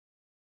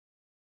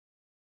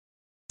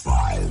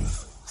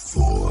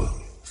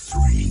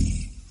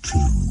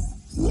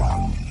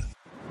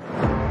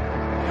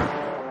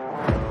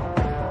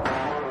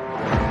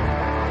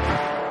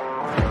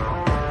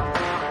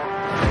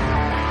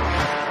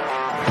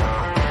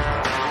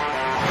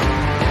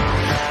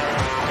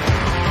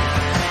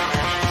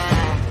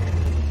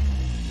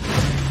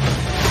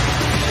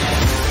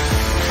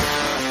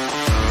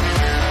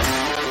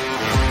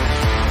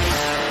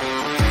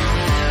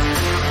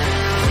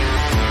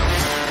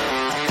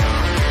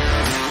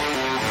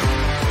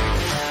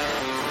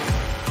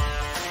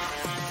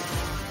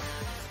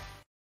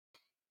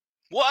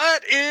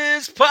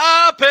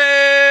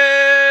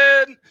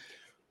poppin'?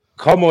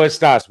 ¿Cómo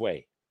estás,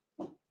 güey?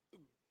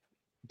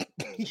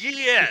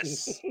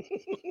 Yes.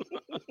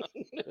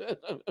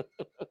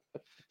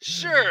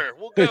 Sure,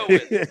 we'll go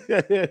with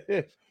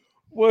it.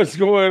 What's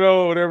going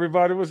on,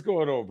 everybody? What's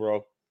going on,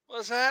 bro?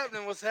 What's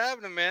happening? What's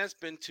happening, man? It's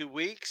been 2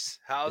 weeks.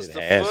 How's It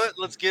the has. foot?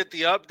 Let's get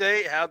the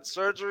update. How'd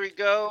surgery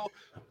go?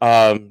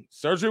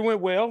 Surgery went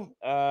well.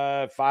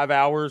 5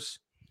 hours,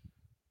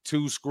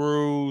 2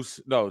 screws.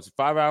 No, it's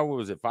 5 hours.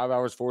 Was it 5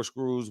 hours, 4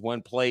 screws,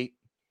 one plate,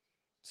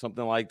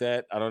 something like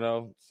that? I don't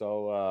know.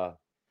 So,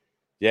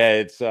 yeah,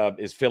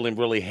 it's feeling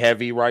really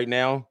heavy right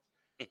now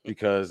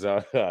because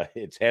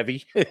it's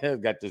heavy.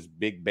 Got this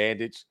big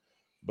bandage.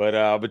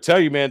 But tell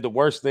you, man, the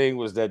worst thing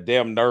was that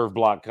damn nerve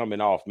block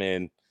coming off,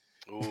 man.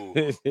 Ooh.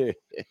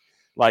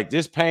 Like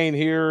this pain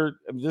here,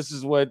 this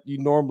is what you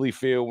normally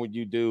feel when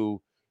you do,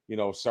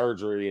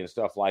 surgery and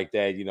stuff like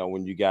that.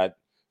 When you got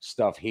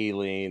stuff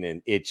healing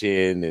and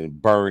itching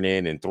and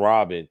burning and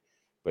throbbing,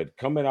 but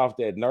coming off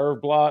that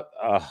nerve block,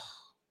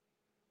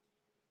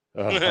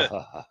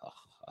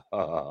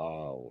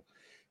 oh,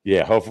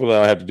 yeah. Hopefully,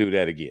 I'll have to do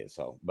that again.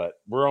 So, but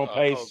we're on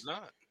I hope pace.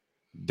 not.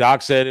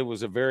 Doc said it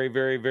was a very,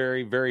 very,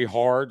 very, very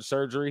hard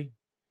surgery.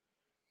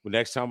 But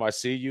next time I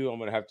see you, I'm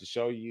gonna have to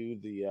show you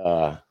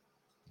the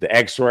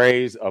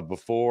X-rays of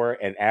before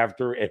and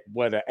after and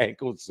what an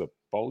ankle's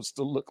supposed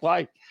to look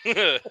like.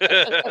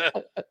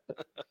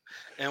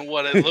 And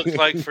what it looked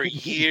like for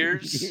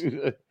years.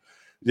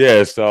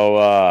 Yeah,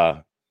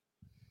 so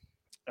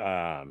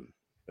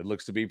it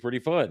looks to be pretty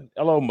fun.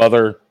 Hello,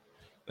 mother.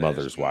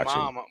 Mother's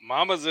watching.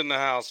 Mama's in the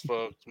house,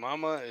 folks.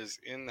 Mama is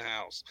in the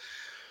house.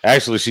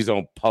 Actually, she's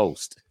on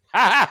post.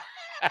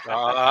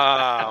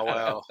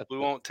 Well, we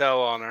won't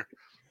tell on her.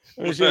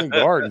 She in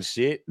garden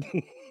shit.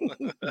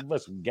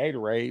 But some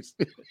Gatorades.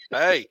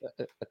 Hey,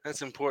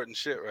 that's important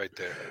shit right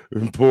there.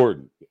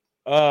 Important.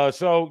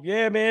 So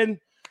yeah, man.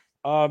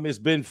 It's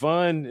been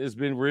fun. It's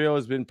been real.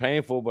 It's been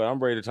painful, but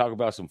I'm ready to talk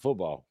about some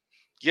football.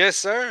 Yes,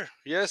 sir.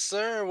 Yes,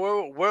 sir.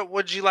 What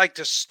would you like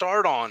to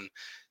start on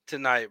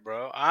tonight,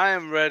 bro? I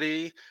am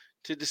ready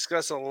to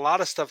discuss a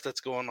lot of stuff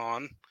that's going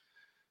on.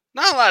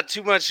 Not a lot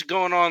too much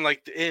going on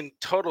like in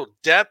total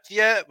depth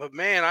yet, but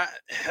man,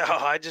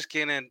 I just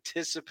can't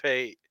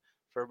anticipate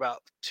for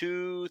about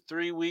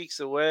 2-3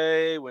 weeks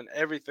away when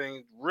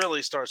everything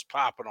really starts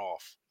popping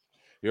off.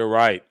 You're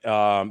right.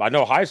 I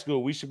know high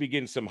school. We should be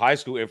getting some high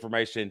school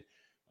information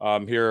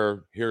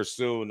here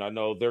soon. I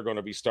know they're going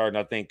to be starting.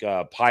 I think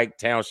Pike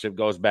Township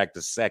goes back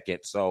to second,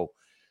 so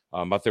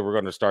I think we're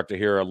going to start to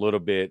hear a little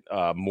bit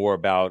more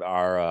about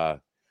our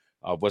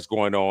what's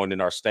going on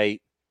in our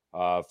state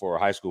for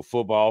high school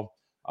football.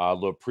 A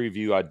little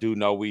preview. I do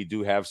know we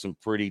do have some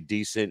pretty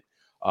decent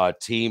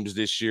teams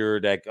this year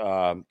that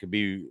could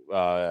be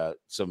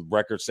some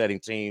record-setting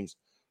teams.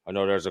 I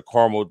know there's the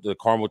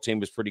Carmel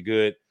team is pretty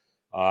good.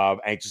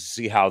 Anxious to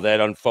see how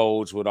that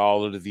unfolds with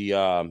all of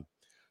the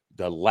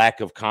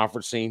lack of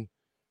conferencing,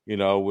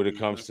 when it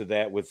comes to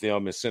that with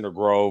them in Center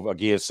Grove.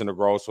 Again, Center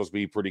Grove is supposed to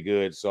be pretty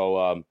good.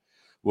 So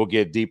we'll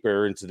get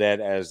deeper into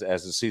that as the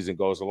season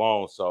goes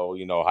along. So,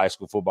 high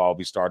school football will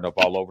be starting up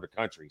all over the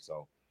country.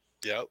 So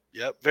Yep.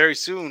 Very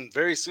soon,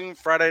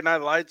 Friday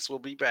Night Lights will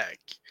be back.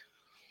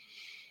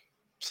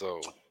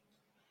 So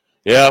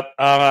yep.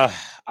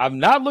 I'm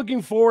not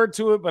looking forward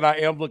to it, but I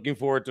am looking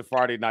forward to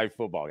Friday night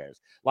football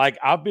games. Like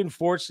I've been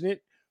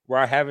fortunate where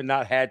I haven't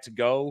not had to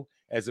go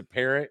as a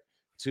parent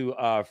to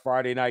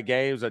Friday night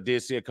games. I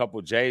did see a couple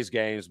of Jays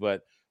games,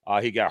 but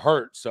he got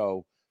hurt,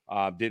 so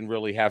didn't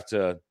really have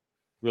to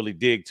really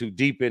dig too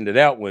deep into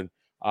that one.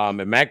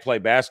 And Mac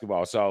played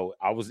basketball, so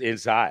I was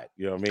inside.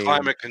 You know what I mean?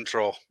 Climate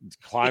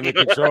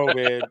control,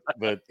 man.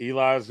 But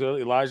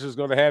Elijah's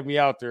going to have me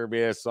out there,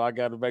 man. So I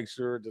got to make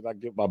sure that I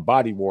get my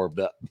body warmed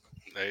up.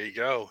 There you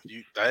go.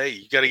 You got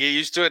to get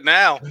used to it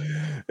now.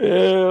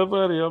 Yeah,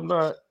 buddy, I'm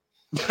not.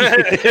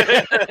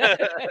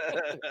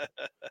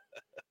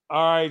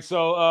 All right,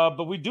 so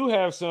but we do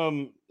have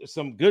some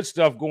good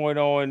stuff going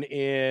on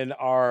in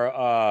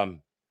our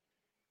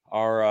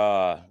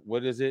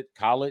what is it?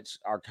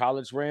 Our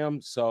college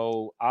realm.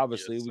 So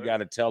obviously we got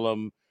to tell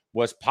them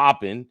what's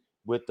popping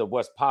with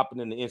what's popping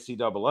in the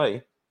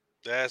NCAA.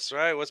 That's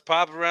right. What's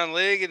popping around the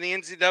league in the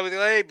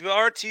NCAA?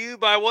 Brought to you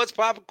by What's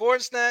Poppin' Corn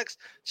Snacks.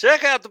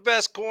 Check out the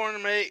best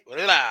gourmet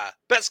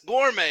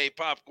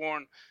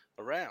popcorn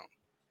around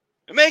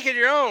and make it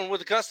your own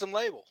with a custom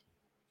label.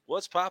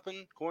 What's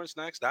poppin'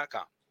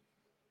 cornsnacks.com.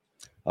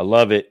 I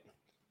love it.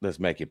 Let's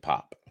make it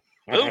pop.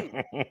 Boom.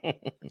 All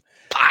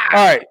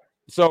right.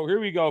 So here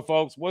we go,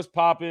 folks. What's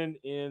popping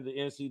in the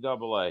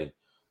NCAA?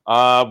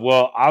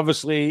 Well,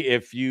 obviously,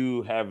 if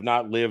you have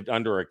not lived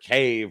under a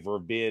cave or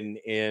been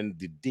in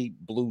the deep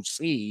blue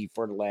sea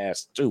for the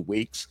last 2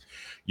 weeks,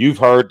 you've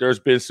heard there's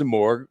been some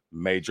more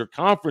major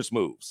conference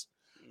moves.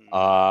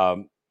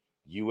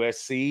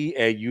 USC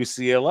and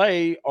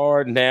UCLA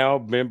are now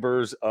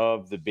members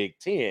of the Big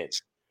Ten.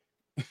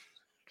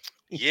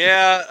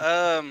 Yeah,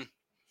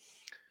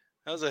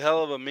 that was a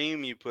hell of a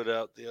meme you put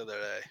out the other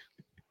day.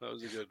 That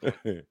was a good one.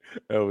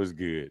 That was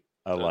good.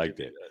 I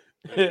liked it.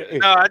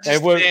 No,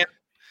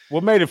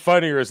 What made it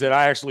funnier is that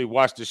I actually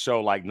watched the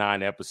show like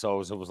 9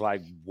 episodes. It was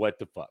like, what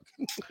the fuck?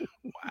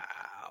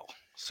 Wow.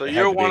 So It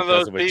had you're to be one of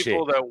because those of a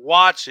people chick. that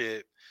watch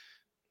it,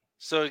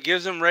 so it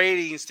gives them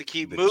ratings to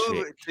keep The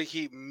moving, chick. to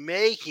keep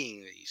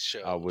making these I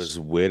shows. was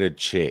with a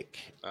chick.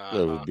 That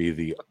Uh-huh. would be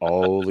the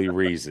only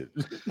reason.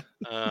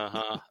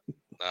 Uh-huh.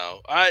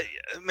 No.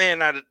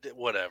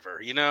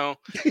 Whatever, I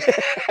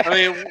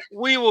mean,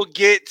 we will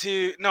get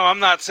to. No, I'm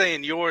not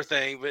saying your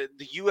thing, but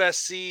the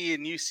USC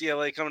and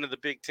UCLA coming to the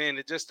Big Ten,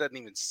 it just doesn't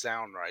even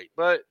sound right.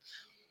 But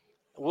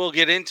we'll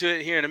get into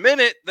it here in a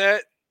minute.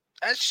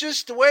 That's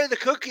just the way the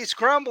cookie's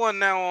crumbling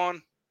now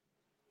on.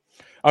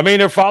 I mean,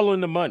 they're following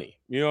the money.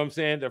 You know what I'm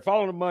saying? They're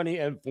following the money,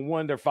 and for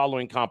one, they're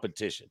following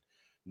competition.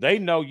 They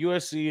know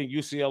USC and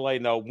UCLA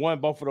know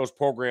both of those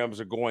programs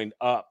are going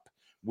up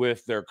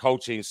with their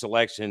coaching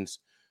selections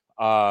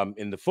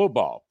in the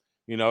football.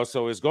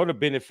 So it's going to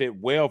benefit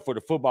well for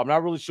the football. I'm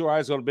not really sure how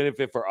it's going to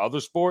benefit for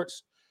other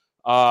sports.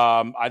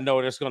 I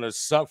know that's going to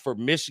suck for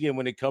Michigan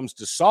when it comes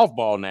to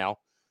softball now,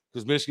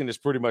 because Michigan has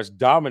pretty much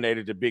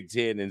dominated the Big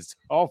Ten in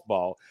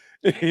softball.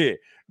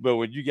 But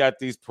when you got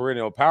these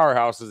perennial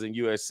powerhouses in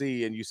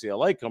USC and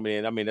UCLA coming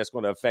in, I mean, that's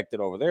going to affect it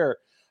over there.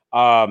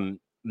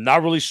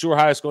 Not really sure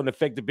how it's going to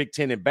affect the Big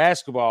Ten in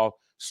basketball.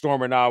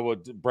 Storm and I will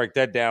break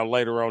that down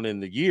later on in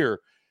the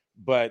year.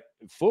 But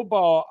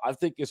football, I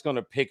think it's going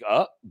to pick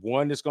up.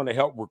 One, it's going to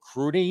help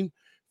recruiting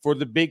for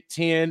the Big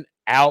Ten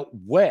out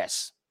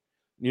west.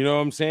 You know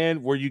what I'm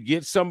saying? Where you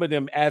get some of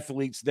them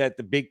athletes that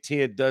the Big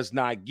Ten does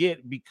not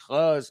get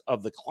because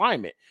of the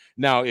climate.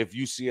 Now, if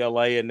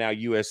UCLA and now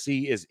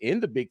USC is in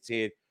the Big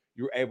Ten,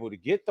 you're able to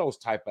get those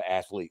type of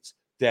athletes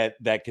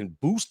that can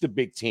boost the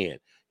Big Ten.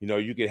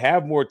 You could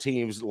have more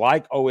teams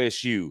like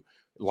OSU,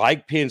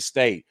 like Penn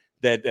State,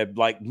 that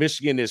like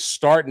Michigan is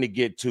starting to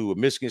get to,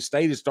 Michigan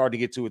State is starting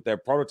to get to with their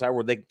prototype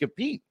where they can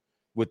compete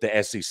with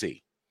the SEC.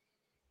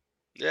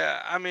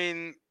 Yeah, I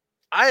mean,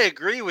 I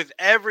agree with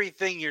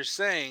everything you're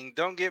saying.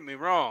 Don't get me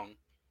wrong.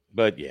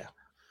 But yeah.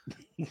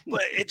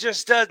 But it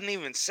just doesn't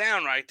even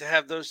sound right to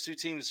have those two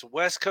teams,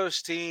 West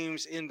Coast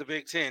teams, in the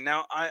Big Ten.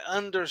 Now, I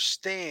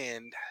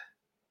understand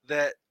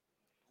that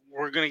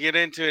we're going to get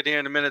into it here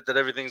in a minute that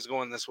everything's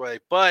going this way,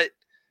 but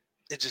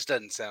it just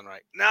doesn't sound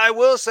right. Now, I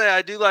will say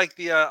I do like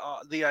the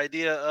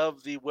idea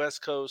of the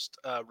West Coast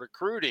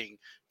recruiting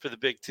for the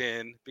Big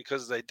Ten,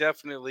 because they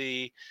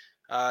definitely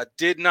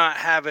did not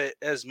have it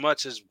as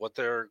much as what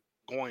they're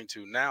going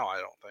to now, I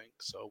don't think.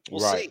 So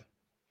we'll see.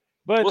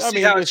 But We'll I see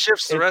mean, how it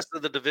shifts the rest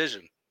of the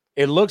division.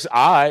 It looks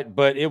odd,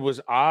 but it was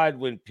odd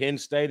when Penn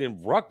State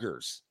and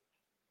Rutgers,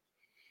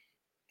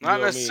 Not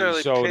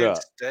necessarily showed Penn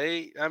up.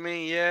 State. I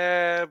mean,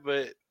 yeah,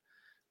 but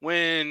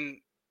when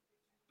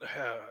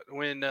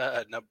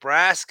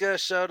Nebraska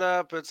showed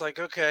up, it's like,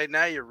 okay,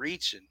 now you're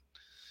reaching,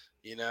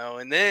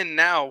 and then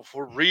now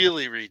we're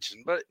really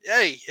reaching. But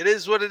hey, it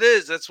is what it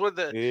is. That's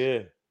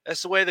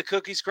the way the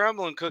cookie's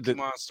crumbling, Cookie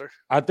Monster.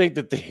 I think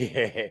the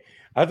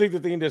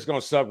thing that's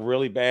going to suck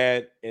really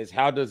bad is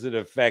how does it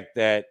affect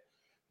that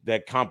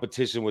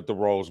competition with the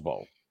Rose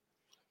Bowl?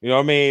 You know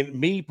what I mean?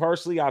 Me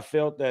personally, I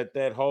felt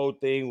that whole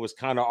thing was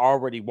kind of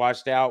already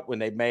washed out when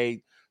they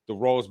made the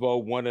Rose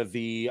Bowl one of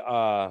the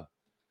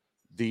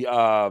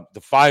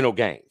final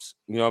games.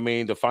 You know what I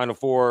mean? The Final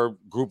Four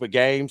group of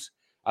games.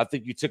 I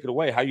think you took it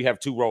away. How you have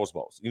two Rose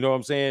Bowls? You know what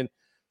I'm saying?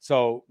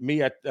 So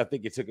me, I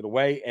think you took it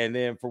away. And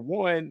then for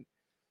one,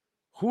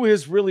 who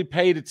has really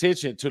paid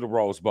attention to the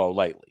Rose Bowl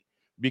lately?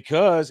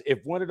 Because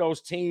if one of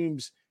those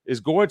teams is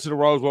going to the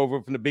Rose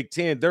Bowl from the Big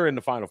Ten, they're in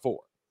the Final Four.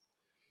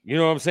 You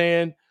know what I'm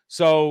saying?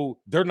 So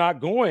they're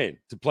not going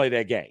to play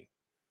that game.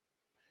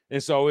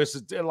 And so it's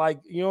like,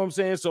 you know what I'm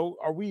saying? So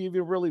are we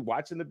even really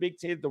watching the Big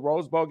Ten, the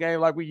Rose Bowl game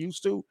like we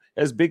used to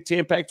as Big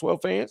Ten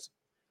Pac-12 fans?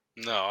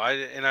 No, I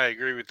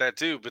agree with that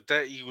too. But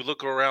that you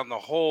look around the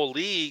whole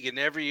league and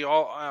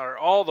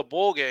all the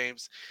bowl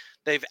games,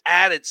 they've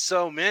added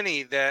so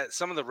many that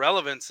some of the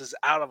relevance is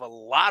out of a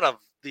lot of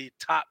the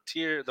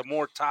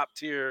more top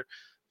tier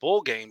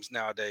bowl games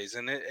nowadays.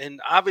 And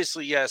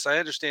obviously, yes, I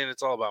understand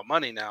it's all about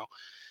money now,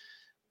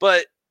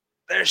 but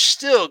there's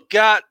still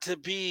got to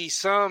be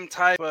some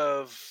type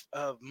of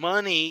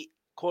money,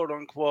 quote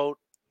unquote,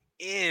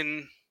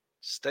 in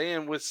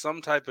staying with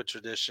some type of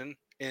tradition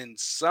in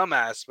some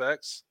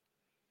aspects.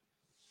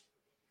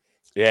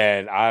 Yeah,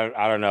 and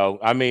I don't know.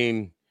 I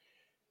mean,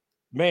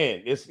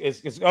 man,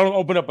 it's gonna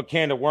open up a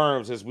can of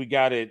worms as we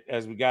got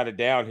it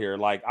down here.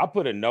 Like I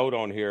put a note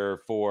on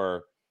here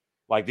for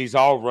like these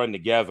all run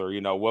together,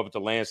 what would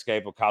the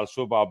landscape of college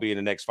football be in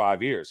the next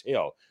 5 years?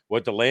 Hell,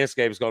 what the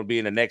landscape is going to be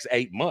in the next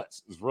 8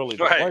 months is really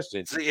the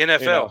question. It's the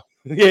NFL.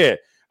 Yeah.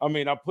 I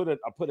mean, I put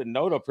a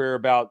note up here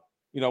about,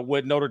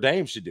 what Notre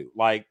Dame should do.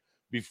 Like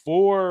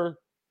before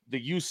the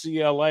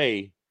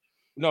UCLA,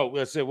 no,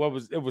 let's say it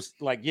was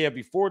like, yeah,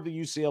 before the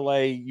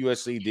UCLA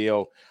USC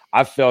deal,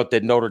 I felt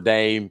that Notre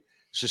Dame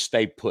should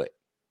stay put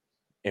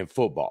in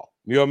football.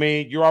 You know what I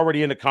mean? You're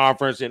already in the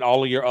conference and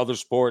all of your other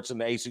sports in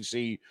the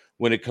ACC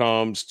when it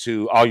comes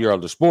to all your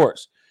other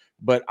sports.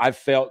 But I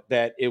felt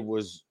that it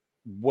was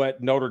what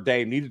Notre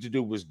Dame needed to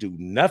do was do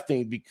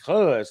nothing,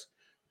 because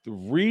The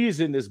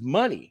reason is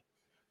money.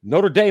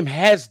 Notre Dame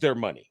has their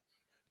money.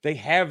 They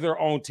have their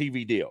own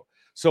TV deal.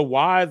 So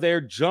why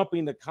they're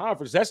jumping the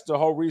conference, that's the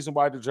whole reason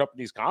why they're jumping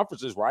these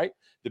conferences, right?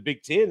 The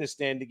Big Ten is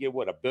standing to get,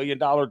 what, $1 billion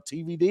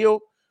TV deal?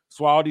 That's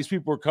why all these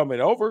people are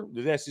coming over.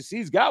 The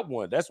SEC's got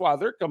one. That's why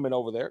they're coming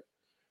over there.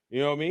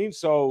 You know what I mean?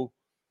 So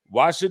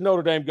why should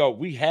Notre Dame go?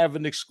 We have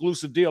an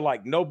exclusive deal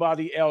like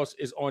nobody else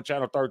is on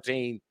Channel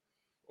 13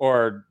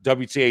 or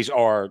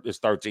WTHR is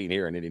 13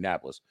 here in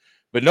Indianapolis.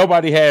 But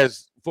nobody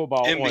has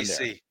football NBC. on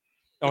there.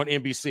 On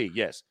NBC,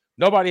 yes.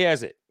 Nobody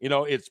has it. You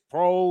know, it's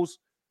pros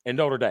and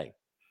Notre Dame.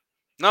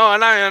 No,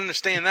 and I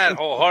understand that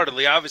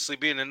wholeheartedly. Obviously,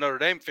 being a Notre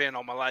Dame fan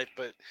all my life,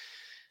 but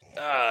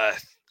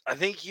I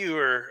think you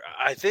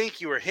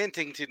were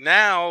hinting to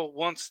now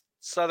once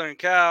Southern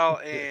Cal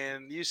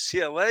and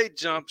UCLA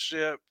jump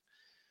ship.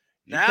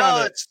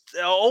 Now it's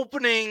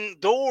opening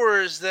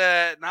doors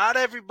that not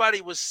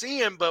everybody was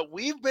seeing, but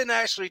we've been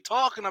actually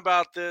talking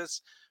about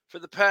this for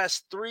the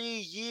past 3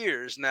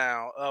 years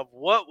now of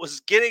what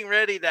was getting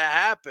ready to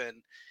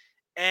happen.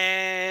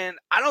 And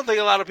I don't think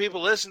a lot of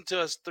people listened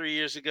to us 3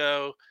 years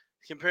ago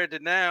compared to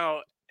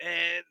now.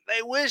 And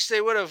they wish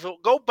they would have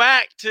go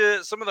back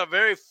to some of the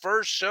very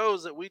first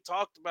shows that we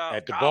talked about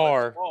at the college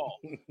bar. ball.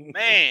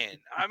 Man,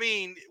 I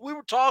mean, we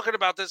were talking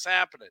about this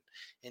happening,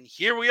 and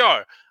here we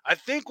are. I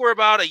think we're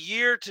about a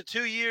year to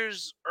 2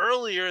 years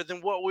earlier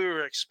than what we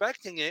were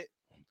expecting it.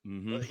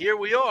 But here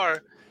we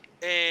are,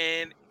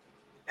 and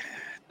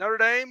Notre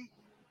Dame.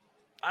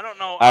 I don't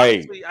know.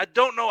 Honestly, I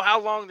don't know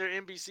how long their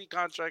NBC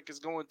contract is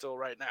going till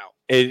right now.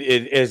 It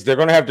is. They're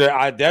going to have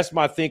to. That's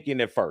my thinking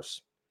at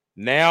first.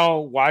 Now,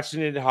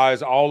 watching it, how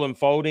it's all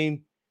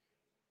unfolding,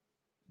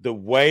 the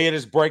way it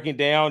is breaking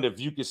down, if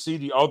you can see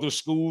the other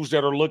schools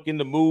that are looking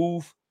to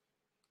move,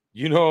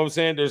 you know what I'm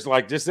saying? There's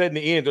like, just at the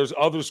end, there's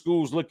other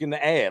schools looking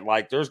to add.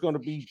 Like, there's going to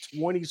be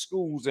 20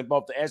 schools in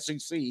both the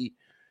SEC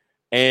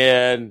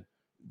and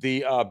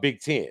the Big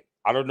Ten.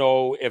 I don't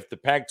know if the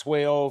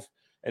Pac-12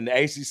 and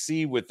the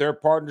ACC with their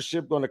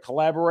partnership going to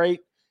collaborate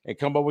and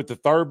come up with the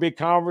third big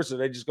conference, or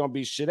they just going to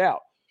be shit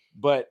out.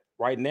 But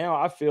right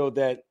now, I feel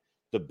that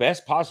the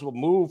best possible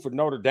move for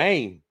Notre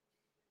Dame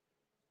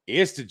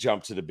is to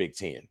jump to the Big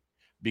Ten,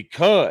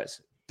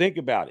 because think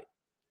about it.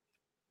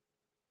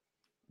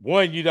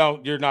 One,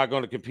 you're not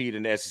going to compete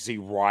in the SEC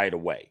right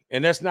away,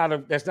 and that's not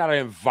an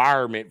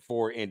environment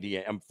for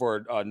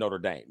Notre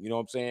Dame. You know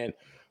what I'm saying?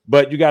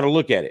 But you got to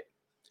look at it.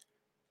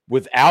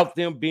 Without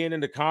them being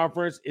in the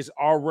conference, it's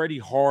already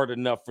hard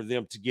enough for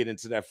them to get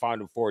into that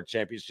Final Four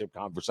championship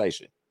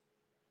conversation.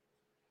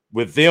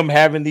 With them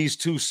having these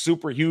two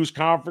super huge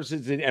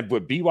conferences, and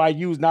with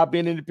BYU's not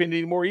being independent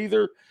anymore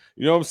either,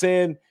 you know what I'm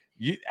saying?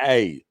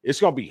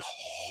 It's going to be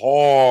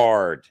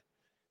hard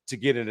to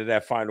get into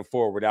that Final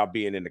Four without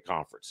being in the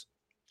conference.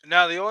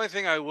 Now, the only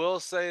thing I will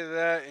say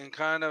that in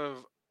kind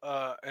of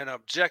an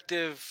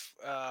objective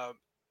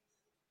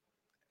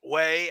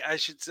way, I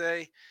should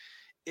say,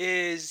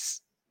 is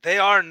they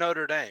are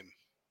Notre Dame.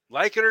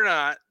 Like it or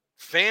not,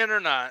 fan or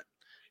not,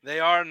 they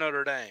are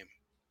Notre Dame.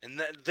 And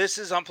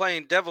I'm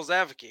playing devil's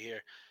advocate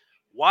here.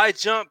 Why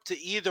jump to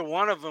either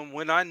one of them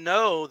when I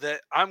know that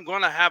I'm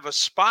going to have a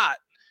spot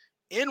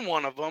in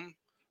one of them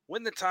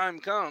when the time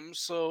comes?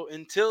 So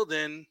until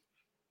then,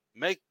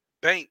 make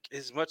bank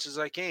as much as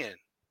I can.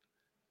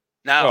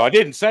 Now, no, I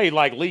didn't say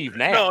like leave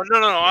now. No.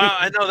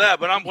 I know that,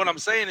 but what I'm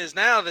saying is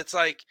now that's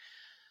like,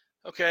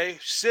 okay,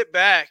 sit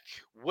back,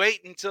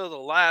 wait until the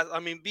last. I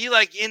mean, be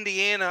like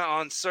Indiana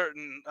on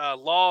certain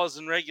laws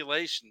and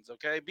regulations,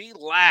 okay? Be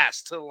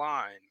last to the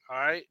line, all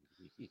right?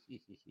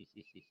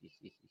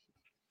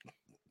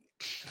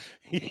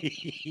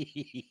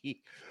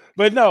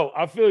 But no,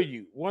 I feel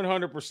you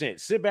 100%.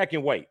 Sit back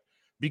and wait,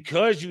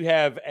 because you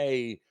have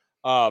a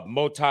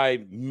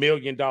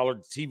multi-million-dollar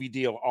TV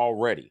deal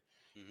already.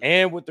 Mm-hmm.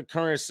 And with the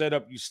current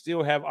setup, you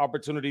still have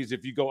opportunities,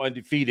 if you go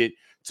undefeated,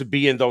 to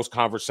be in those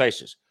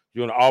conversations.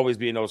 You're going to always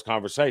be in those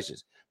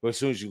conversations. But as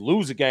soon as you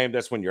lose a game,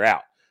 that's when you're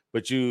out.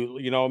 But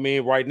you know what I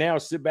mean? Right now,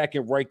 sit back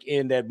and rake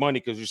in that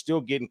money, because you're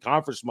still getting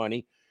conference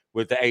money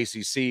with the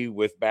ACC,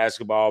 with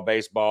basketball,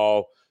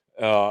 baseball,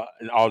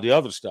 and all the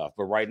other stuff.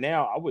 But right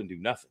now, I wouldn't do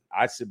nothing.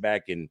 I'd sit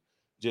back and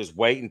just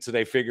wait until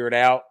they figure it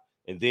out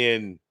and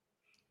then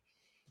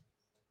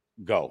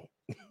go.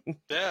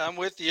 Yeah, I'm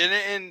with you.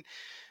 And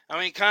I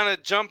mean, kind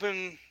of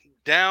jumping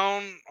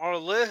down our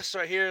list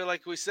right here,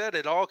 like we said,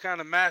 it all kind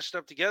of mashed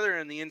up together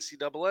in the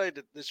NCAA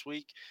this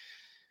week.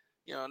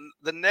 You know,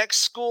 the next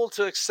school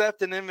to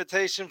accept an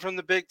invitation from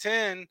the Big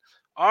Ten,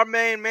 our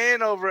main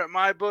man over at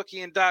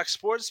MyBookie and Doc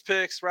Sports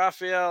Picks,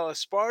 Rafael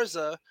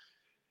Esparza,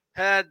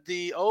 had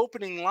the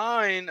opening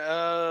line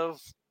of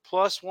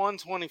plus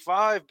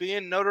 125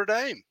 being Notre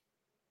Dame.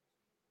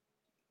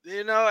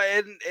 You know,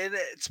 and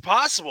it's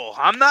possible.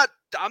 I'm not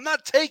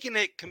taking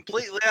it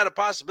completely out of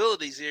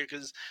possibilities here,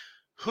 because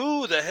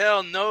who the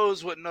hell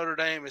knows what Notre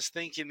Dame is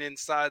thinking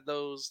inside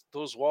those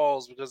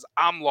walls, because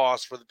I'm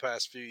lost for the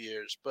past few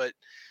years. But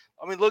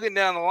I mean, looking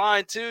down the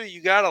line too,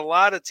 you got a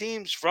lot of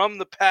teams from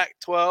the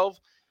Pac-12,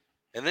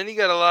 and then you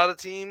got a lot of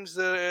teams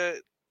that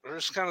are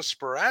just kind of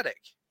sporadic.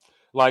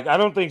 Like, I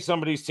don't think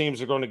some of these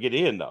teams are going to get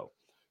in though.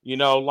 You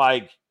know,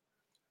 like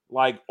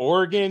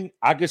Oregon,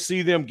 I could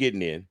see them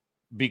getting in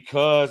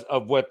because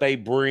of what they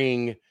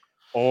bring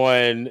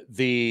on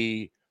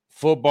the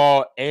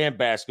football and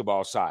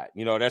basketball side.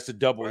 You know, that's a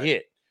double Right.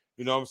 hit.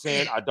 You know what I'm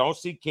saying? I don't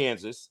see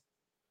Kansas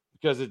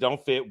because it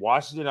don't fit.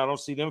 Washington, I don't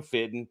see them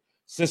fitting.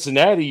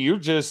 Cincinnati, you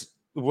just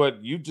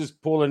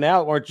pulling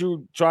out. Aren't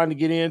you trying to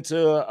get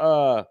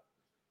into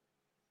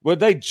well,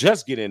 they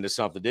just get into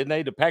something, didn't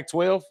they? The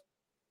Pac-12?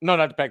 No,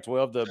 not the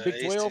Pac-12, the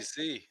Big 12.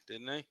 ACC,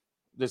 didn't they?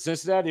 The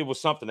Cincinnati, it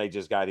was something they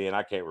just got in.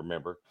 I can't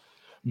remember.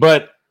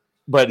 But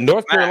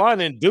North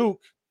Carolina and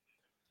Duke,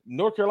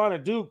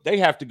 they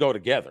have to go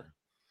together.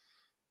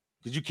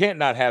 Because you can't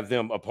not have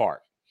them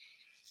apart.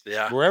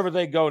 Yeah. Wherever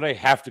they go, they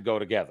have to go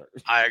together.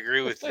 I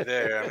agree with you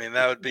there. I mean,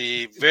 that would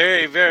be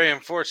very, very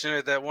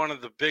unfortunate that one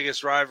of the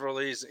biggest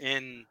rivalries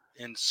in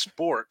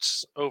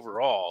sports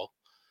overall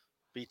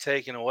be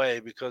taken away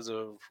because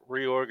of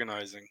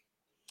reorganizing.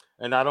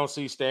 And I don't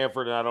see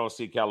Stanford and I don't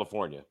see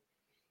California.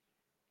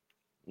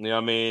 You know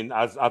what I mean?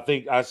 I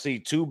think I see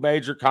two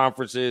major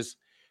conferences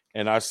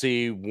and I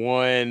see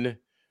one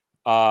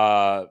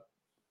large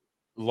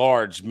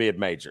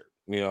mid-major.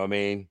 You know what I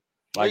mean?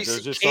 Like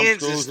there's just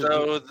Kansas, some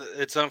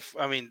schools though.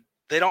 I mean,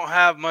 they don't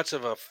have much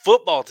of a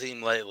football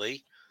team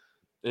lately.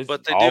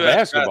 But they do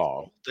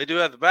basketball. They do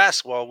have the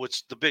basketball,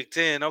 which the Big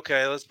Ten.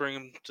 Okay, let's bring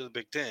them to the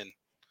Big Ten.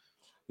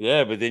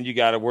 Yeah, but then you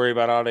got to worry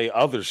about all the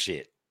other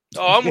shit.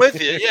 Oh, I'm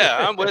with you.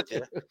 Yeah, I'm with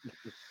you.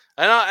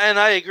 And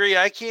I agree.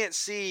 I can't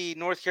see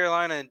North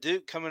Carolina and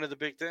Duke coming to the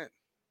Big Ten.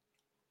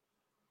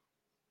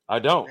 I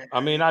don't.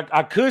 I mean,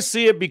 I could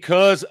see it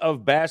because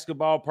of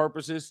basketball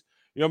purposes.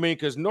 You know what I mean?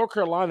 Because North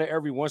Carolina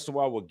every once in a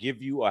while will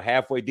give you a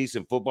halfway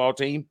decent football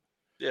team.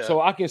 Yeah. So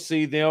I can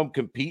see them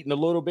competing a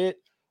little bit.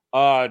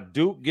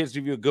 Duke gives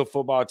you a good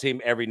football team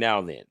every now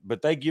and then,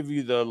 but they give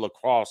you the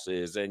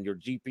lacrosses and your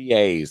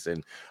GPAs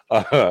and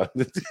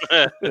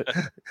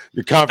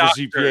your conference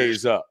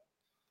GPAs up.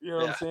 You know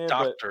what I'm saying?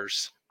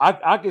 Doctors. But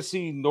I could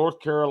see North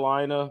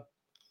Carolina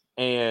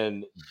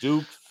and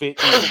Duke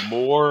fitting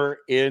more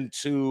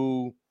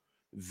into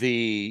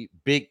the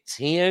Big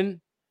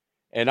Ten,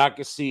 and I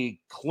could see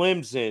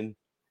Clemson,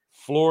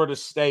 Florida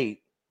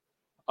State,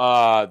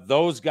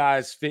 those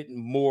guys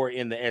fitting more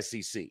in the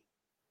SEC.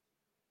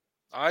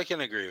 I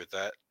can agree with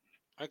that.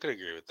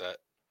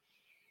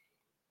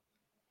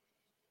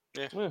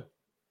 Yeah.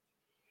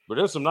 But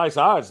there's some nice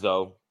odds,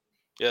 though.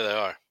 Yeah, they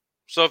are.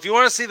 So if you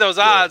want to see those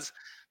odds,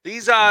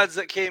 these odds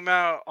that came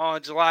out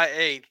on July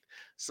 8th,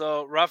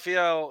 so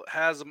Raphael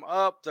has them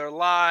up. They're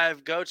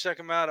live. Go check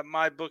them out at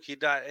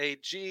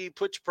mybookie.ag.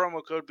 Put your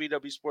promo code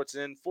BW Sports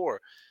in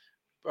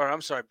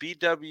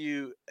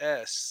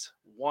BWS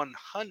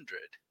 100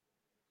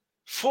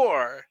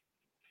 for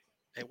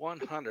a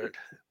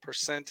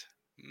 100%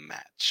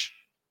 match.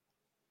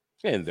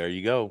 And there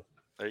you go.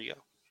 There you go.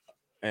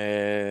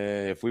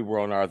 And if we were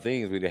on our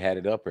things, we'd have had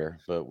it up here,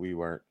 but we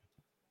weren't.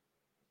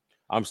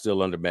 I'm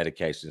still under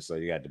medication, so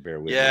you got to bear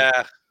with me.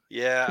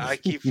 Yeah, I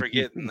keep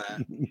forgetting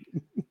that.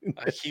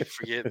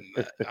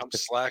 I'm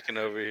slacking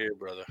over here,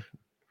 brother.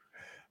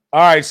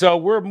 All right, so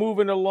we're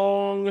moving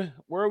along.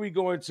 Where are we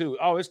going to?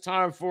 Oh, it's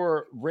time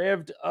for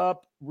Revved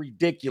Up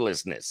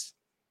Ridiculousness.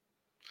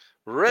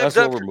 Revved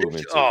Up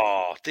Ridiculousness.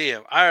 Oh,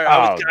 damn.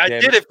 I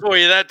did it for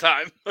you that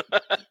time.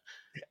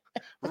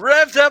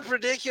 Revved Up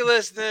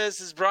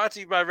Ridiculousness is brought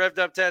to you by Revved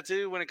Up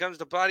Tattoo. When it comes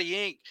to body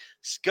ink,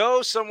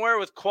 go somewhere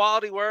with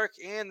quality work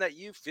and that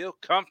you feel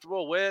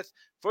comfortable with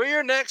for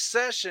your next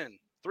session.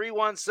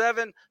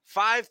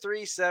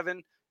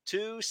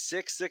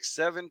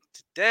 317-537-2667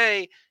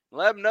 today.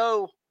 Let them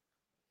know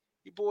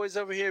you boys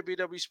over here at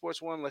BW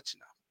Sports One let you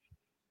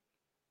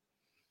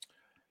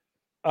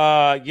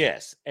know.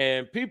 Yes,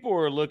 and people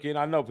are looking.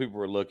 I know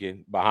people are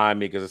looking behind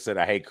me because I said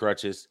I hate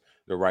crutches.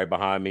 They're right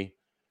behind me.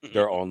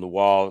 They're on the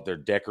wall. They're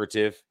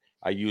decorative.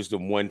 I used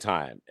them one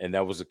time, and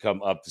that was to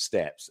come up the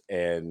steps,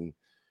 and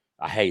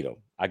I hate them.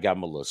 I got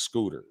my little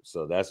scooter,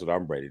 so that's what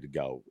I'm ready to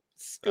go.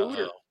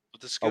 Scooter.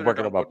 But the scooter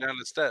don't go down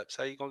the steps.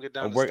 How you gonna get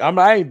down the steps?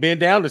 I ain't been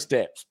down the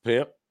steps,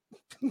 Pip.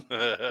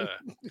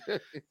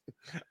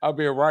 I'll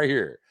be right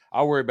here.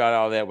 I'll worry about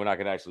all that when I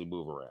can actually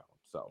move around.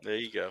 So there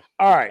you go.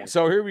 All right,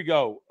 so here we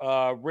go.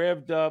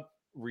 Revved Up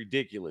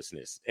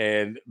Ridiculousness,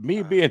 and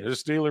me being a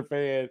Steeler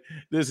fan,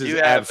 this is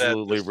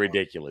absolutely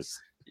ridiculous.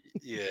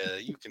 Yeah,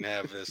 you can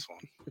have this one.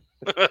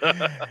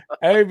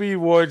 AB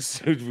wants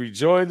to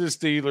rejoin the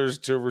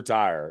Steelers to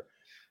retire.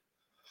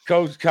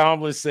 Coach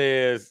Tomlin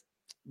says,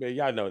 "Man,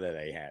 y'all know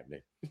that ain't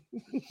happening."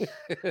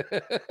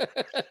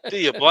 Do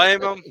you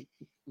blame him?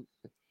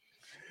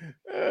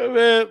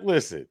 Man,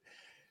 listen,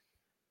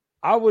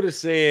 I would have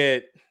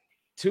said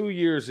 2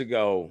 years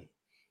ago,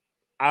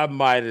 I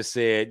might have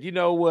said, you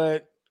know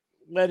what?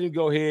 Let him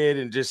go ahead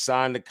and just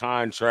sign the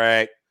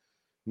contract,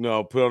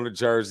 put on the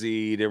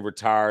jersey, then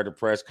retire the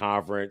press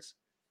conference.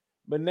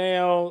 But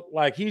now,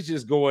 like, he's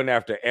just going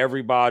after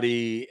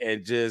everybody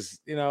and just,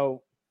 you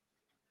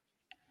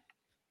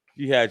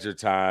had your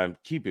time.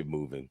 Keep it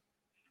moving.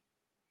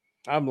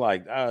 I'm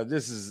like,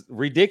 this is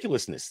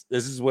ridiculousness.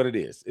 This is what it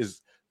is.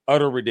 It's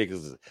utter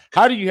ridiculousness.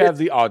 How do you have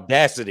the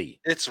audacity?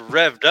 It's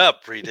revved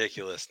up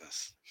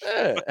ridiculousness.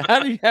 How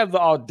do you have the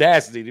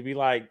audacity to be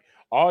like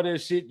all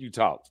this shit you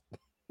talk?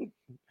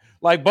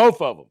 Like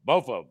both of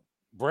them,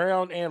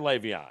 Brown and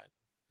Le'Veon.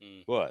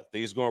 What?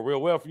 Things going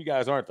real well for you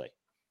guys, aren't they?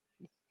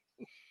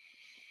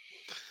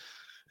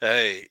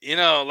 Hey,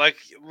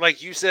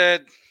 like you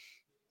said,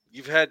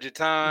 you've had your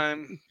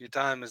time. Your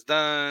time is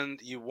done.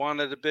 You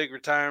wanted a big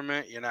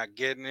retirement. You're not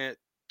getting it.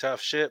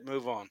 Tough shit.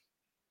 Move on.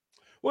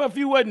 Well, if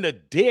you wasn't a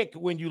dick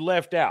when you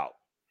left out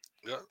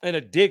and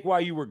a dick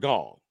while you were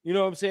gone, you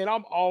know what I'm saying?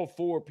 I'm all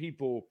for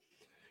people.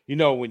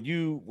 When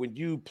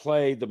you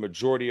play the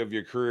majority of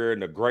your career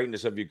and the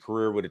greatness of your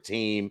career with a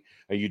team,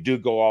 and you do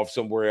go off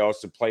somewhere else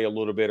to play a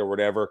little bit or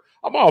whatever,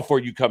 I'm all for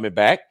you coming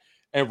back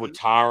and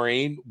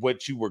retiring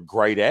what you were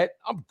great at.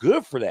 I'm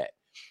good for that.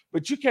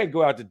 But you can't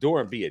go out the door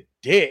and be a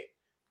dick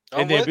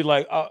and then be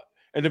like,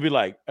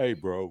 hey,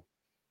 bro,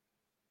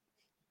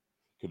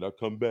 can I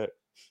come back?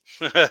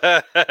 You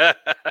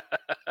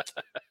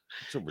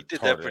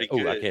did that pretty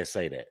good. I can't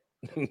say that.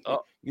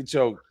 Oh. Get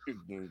your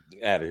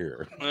out of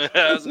here.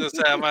 I was gonna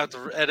say I'm gonna have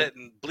to edit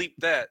and bleep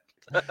that.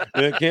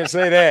 Can't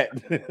say that.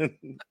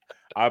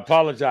 I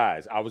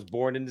apologize. I was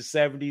born in the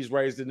 70s,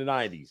 raised in the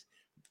 90s.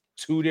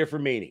 Two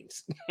different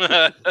meanings.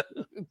 This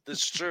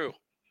is true.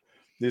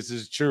 This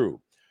is true.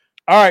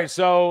 All right,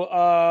 so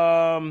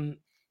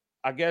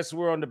I guess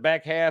we're on the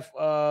back half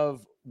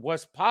of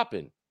what's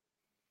popping.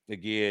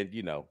 Again,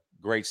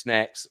 great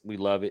snacks. We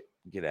love it.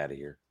 Get out of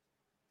here.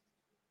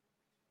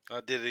 I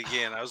did it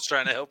again. I was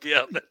trying to help you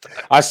out that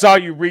time. I saw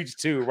you reach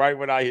too right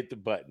when I hit the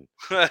button.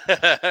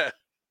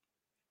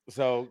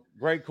 So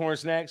great corn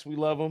snacks. We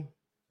love them.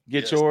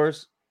 Get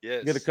yours.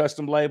 Yes. Get a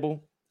custom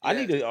label. Yes. I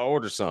need to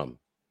order some.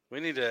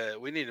 We need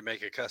to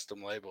make a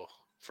custom label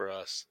for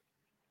us.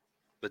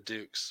 The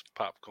Duke's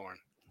popcorn.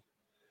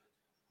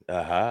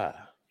 Uh-huh.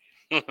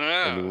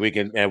 And we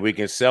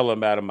can sell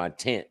them out of my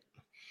tent.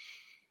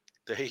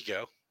 There you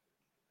go.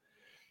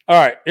 All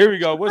right, here we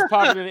go. What's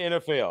popping in the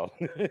NFL?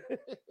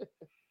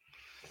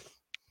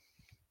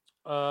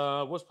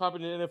 What's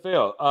popping in the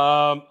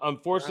NFL?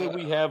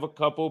 Unfortunately, we have a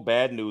couple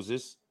bad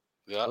newses.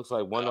 Yeah. Looks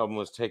like one of them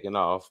was taken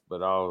off,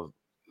 but I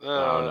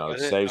don't know.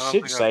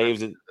 Shit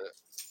saves it.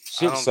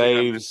 Shit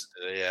saves.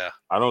 Yeah.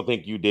 I don't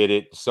think you did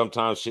it.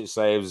 Sometimes shit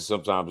saves, and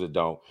sometimes it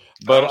don't.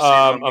 But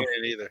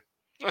either.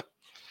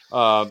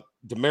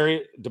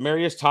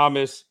 Demaryius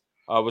Thomas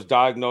was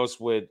diagnosed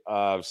with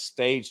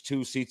stage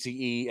 2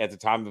 CTE at the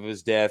time of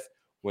his death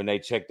when they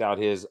checked out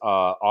his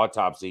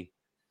autopsy.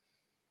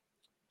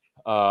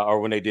 Or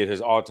when they did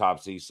his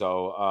autopsy.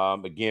 So,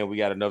 again, we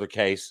got another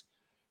case,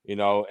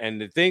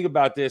 and the thing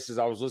about this is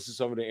I was listening to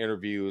some of the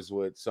interviews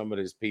with some of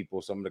these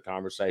people, some of the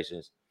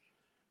conversations.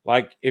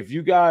 Like, if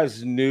you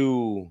guys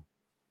knew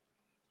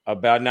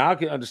about, now I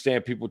can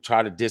understand people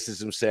try to distance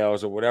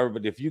themselves or whatever,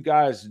 but if you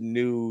guys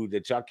knew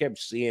that y'all kept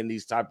seeing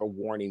these type of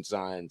warning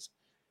signs,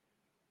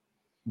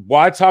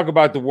 why talk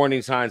about the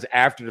warning signs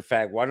after the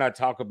fact? Why not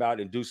talk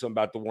about and do something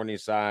about the warning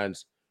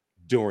signs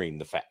during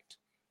the fact?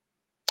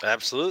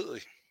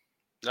 Absolutely.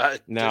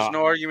 There's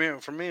no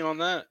argument for me on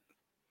that.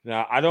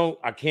 Now,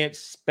 I can't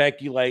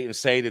speculate and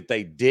say that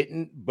they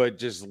didn't, but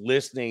just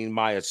listening,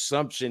 my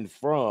assumption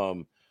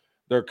from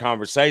their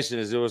conversation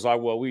is it was like,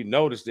 well, we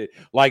noticed it.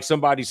 Like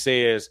somebody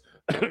says,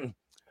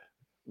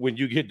 when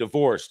you get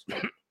divorced,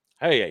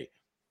 hey,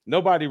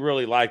 nobody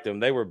really liked them.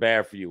 They were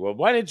bad for you. Well,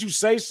 why didn't you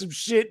say some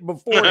shit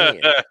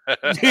beforehand?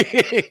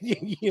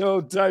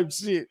 Type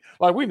shit.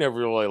 Like, we never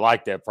really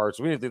liked that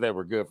person. We didn't think they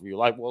were good for you.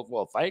 Like,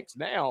 well, thanks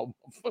now.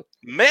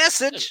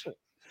 Message.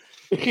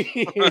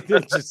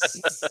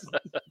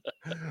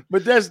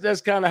 But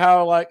that's kind of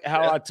how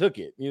I took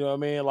it. You know what I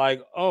mean?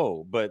 Like,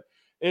 oh, but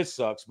it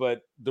sucks.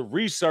 But the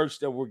research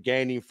that we're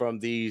gaining from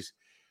these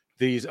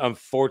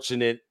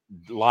unfortunate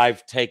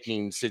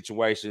life-taking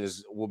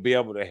situations will be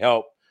able to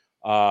help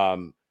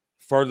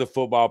further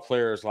football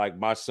players like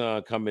my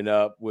son coming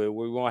up. We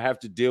won't have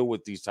to deal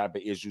with these type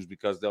of issues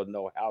because they'll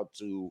know how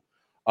to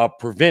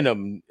prevent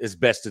them as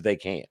best as they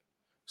can.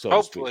 So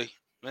hopefully,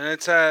 and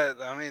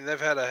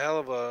they've had a hell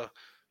of a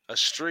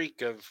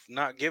streak of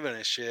not giving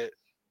a shit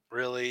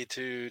really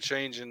to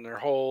changing their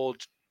whole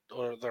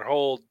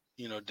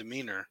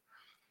demeanor.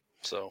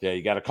 So yeah,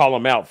 you got to call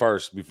them out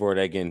first before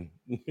they can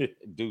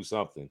do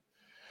something.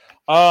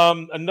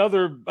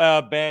 Another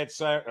bad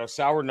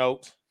sour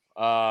note.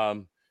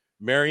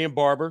 Marion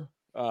Barber,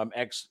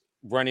 ex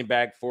running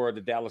back for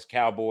the Dallas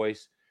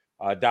Cowboys,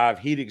 died of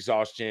heat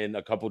exhaustion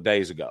a couple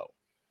days ago.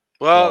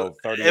 Well,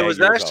 it was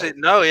actually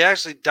he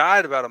actually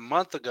died about a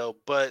month ago,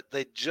 but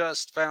they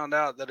just found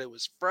out that it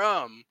was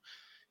from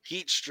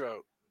heat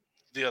stroke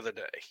the other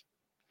day.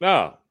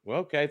 Oh, well,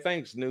 okay.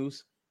 Thanks,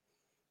 news.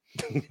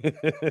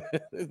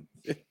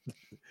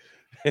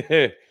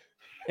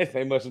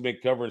 They must have been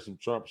covering some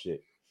Trump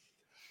shit.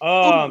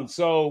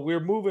 So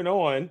we're moving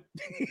on.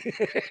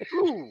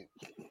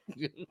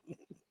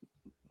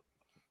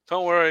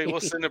 Don't worry, we'll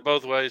send it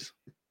both ways.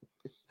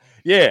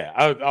 Yeah.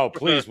 Oh,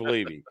 please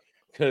believe me,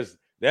 because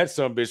That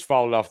some bitch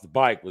falling off the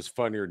bike was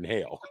funnier than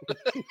hell.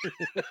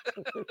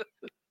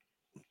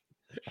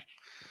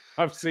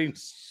 I've seen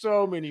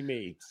so many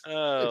memes.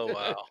 Oh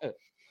wow.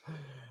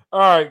 All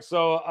right,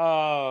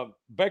 so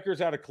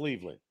Baker's out of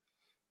Cleveland,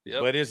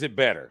 Yep. but is it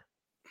better?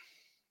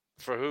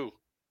 For who?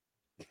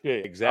 Yeah, I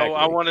exactly.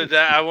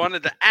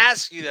 wanted to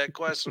ask you that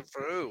question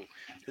for who?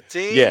 The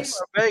team Yes.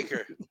 or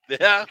Baker?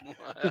 Yeah.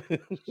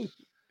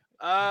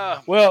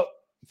 uh Well,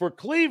 for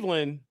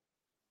Cleveland,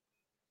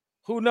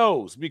 who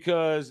knows?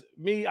 Because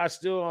me, I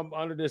still am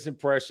under this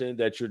impression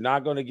that you're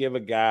not going to give a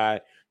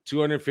guy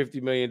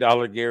 $250 million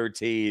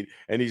guaranteed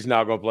and he's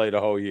not going to play the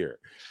whole year.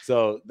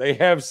 So they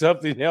have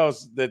something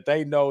else that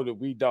they know that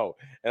we don't.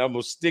 And I'm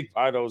going to stick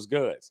by those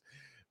guns.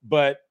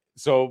 But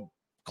so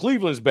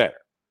Cleveland's better.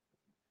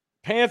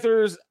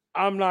 Panthers,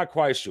 I'm not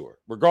quite sure,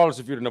 regardless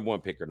if you're the number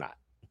one pick or not.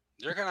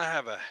 They're gonna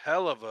have a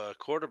hell of a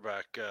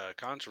quarterback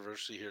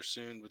controversy here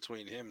soon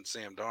between him and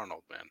Sam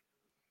Darnold, man.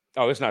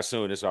 Oh, it's not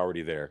soon. It's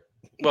already there.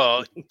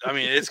 Well, I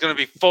mean, it's going to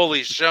be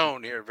fully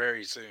shown here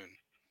very soon.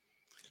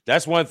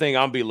 That's one thing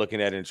I'll be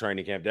looking at in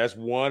training camp. That's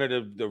one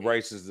of the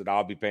races that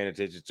I'll be paying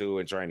attention to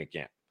in training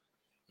camp.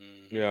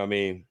 Mm-hmm. You know what I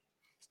mean?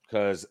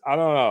 Because I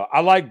don't know.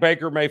 I like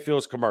Baker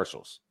Mayfield's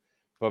commercials,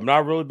 but I'm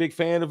not really a big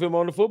fan of him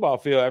on the football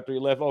field after he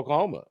left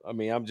Oklahoma. I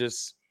mean, I'm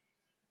just,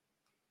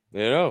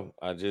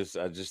 I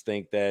just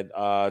think that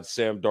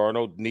Sam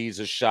Darnold needs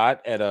a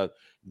shot at a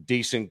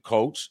decent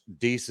coach,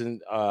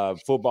 decent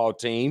football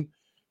team.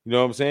 You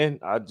know what I'm saying?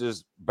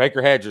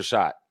 Baker had your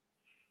shot.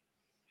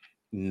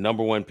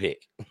 Number one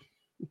pick.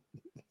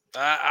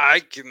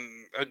 I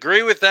can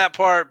agree with that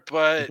part,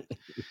 but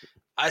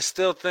I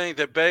still think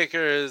that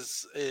Baker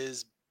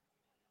is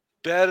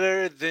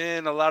better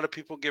than a lot of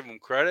people give him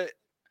credit.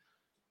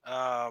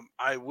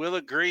 I will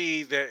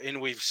agree that,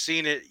 and we've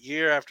seen it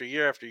year after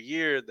year after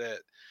year, that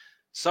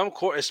some,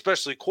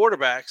 especially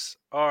quarterbacks,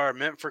 are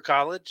meant for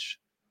college,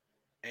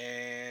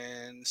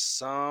 and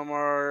some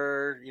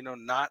are,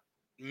 not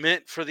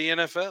meant for the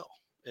NFL.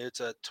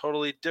 It's a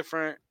totally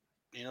different,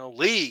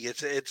 league.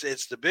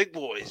 It's the big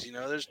boys.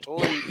 There's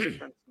totally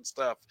different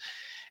stuff.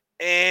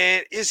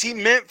 And is he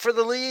meant for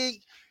the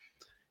league?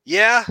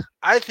 Yeah,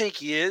 I think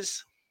he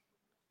is.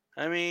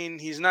 I mean,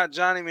 he's not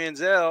Johnny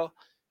Manziel.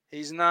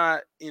 He's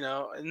not,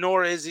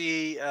 nor is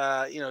he,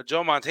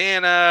 Joe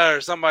Montana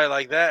or somebody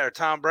like that, or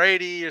Tom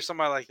Brady or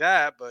somebody like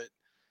that. But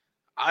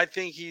I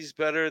think he's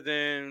better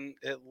than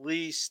at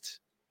least.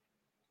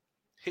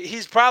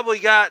 He's probably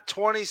got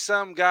 20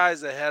 some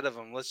guys ahead of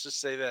him. Let's just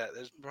say that.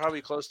 There's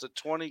probably close to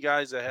 20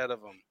 guys ahead of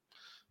him.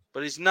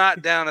 But he's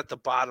not down at the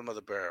bottom of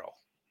the barrel.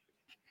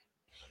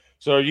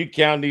 So are you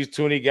counting these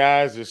 20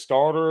 guys as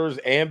starters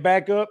and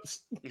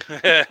backups?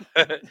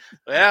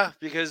 Yeah,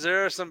 because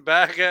there are some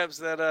backups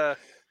that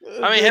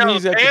Then hell,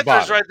 he's the at the Panthers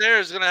bottom. right there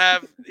is gonna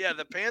have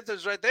the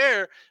Panthers right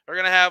there are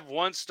gonna have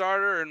one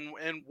starter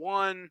and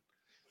one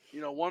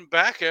one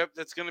backup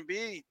that's gonna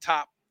be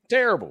top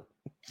Terrible.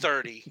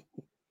 30.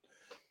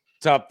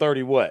 Top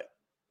 30 what?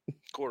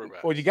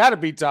 Quarterback. Well, you got to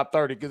be top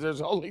 30 because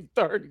there's only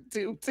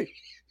 32 teams.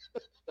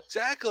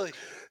 Exactly.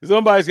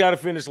 Somebody's got to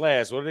finish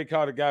last. What do they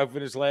call the guy who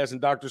finished last in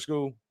doctor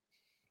school?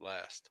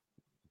 Last.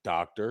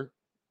 Doctor.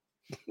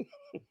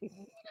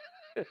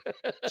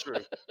 True.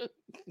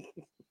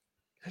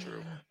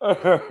 True. All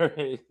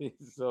right.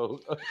 So,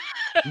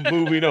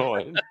 moving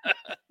on.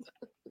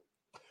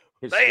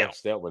 Damn.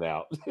 That one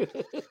out.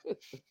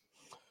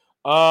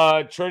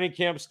 Training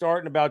camp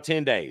starting about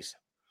 10 days.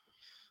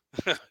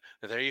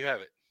 There you have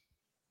it.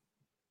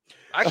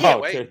 I can't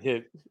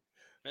wait.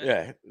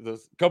 Yeah,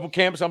 there's a couple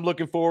camps I'm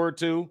looking forward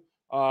to.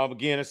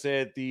 Again, I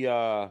said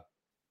the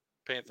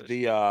Panthers.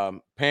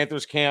 The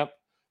Panthers camp.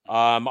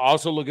 I'm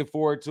also looking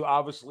forward to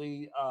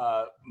obviously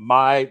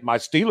my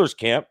Steelers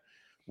camp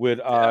with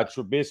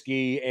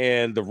Trubisky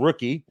and the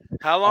rookie.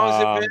 How long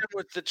has it been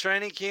with the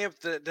training camp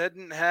that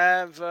didn't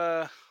have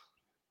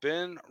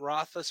Ben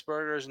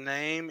Roethlisberger's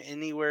name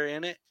anywhere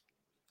in it?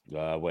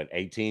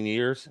 18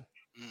 years?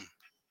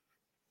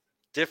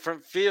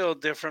 Different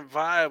field, different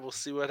vibe. We'll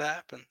see what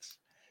happens.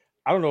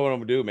 I don't know what I'm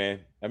gonna do, man.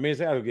 I mean, it's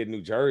how to get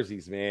new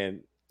jerseys,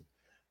 man.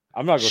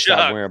 I'm not gonna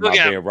stop wearing my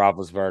Ben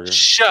Roethlisberger.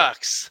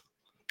 Shucks.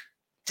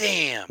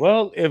 Damn.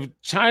 Well, if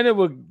China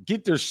would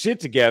get their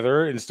shit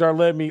together and start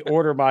letting me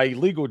order my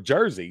illegal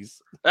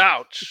jerseys.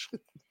 Ouch.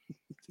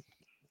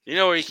 You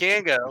know where you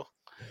can go.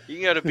 You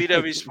can go to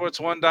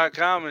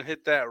bwsports1.com and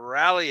hit that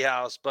Rally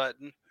House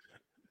button.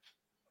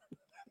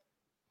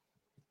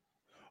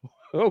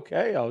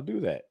 Okay, I'll do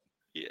that.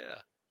 Yeah.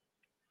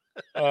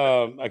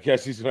 I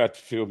guess he's gonna have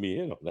to fill me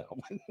in on that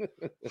one.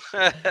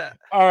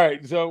 All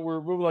right, so we're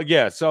like,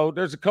 so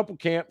there's a couple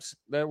camps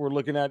that we're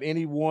looking at.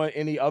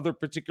 Any other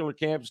particular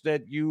camps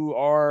that you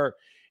are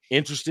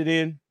interested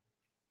in?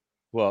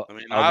 Well, I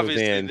mean,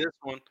 obviously this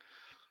one.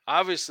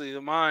 Obviously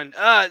the mine.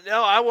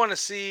 No, I want to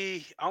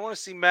see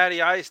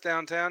Matty Ice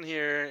downtown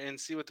here and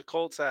see what the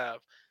Colts have.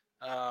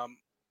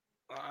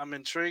 I'm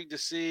intrigued to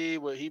see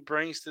what he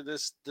brings to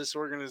this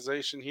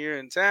organization here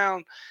in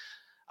town.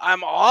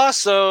 I'm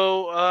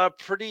also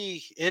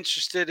pretty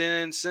interested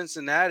in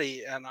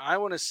Cincinnati, and I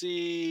want to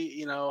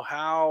see,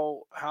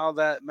 how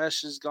that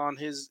mesh has gone.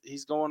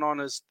 He's going on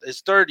his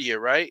third year,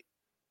 right?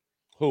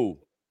 Who?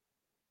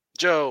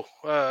 Joe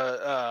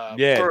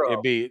Yeah, Burrow.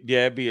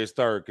 it'd be his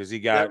third because he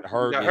Yep, got he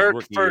hurt in got his hurt the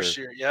rookie first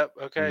year. year. Yep.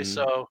 Okay, Hmm.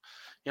 so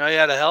he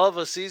had a hell of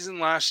a season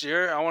last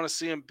year. I want to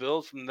see him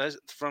build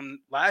from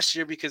last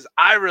year because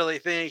I really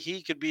think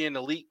he could be an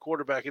elite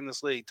quarterback in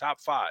this league, top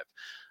five.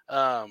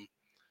 Um,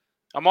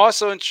 I'm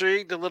also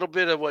intrigued a little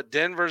bit of what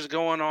Denver's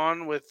going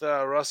on with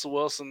Russell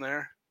Wilson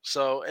there.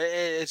 So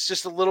it's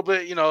just a little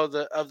bit,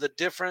 the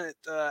different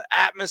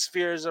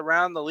atmospheres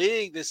around the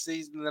league this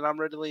season that I'm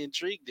really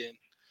intrigued in.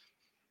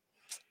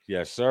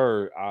 Yes,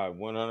 sir. I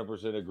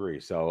 100% agree.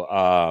 So,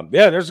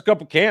 yeah, there's a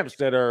couple camps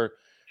that are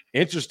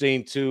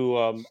interesting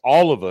to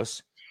all of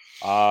us.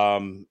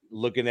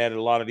 Looking at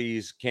a lot of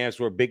these camps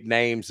where big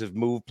names have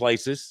moved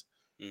places,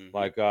 Mm-hmm.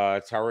 like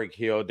Tyreek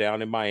Hill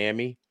down in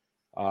Miami.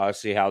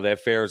 See how that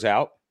fares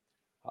out.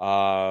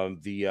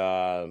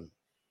 The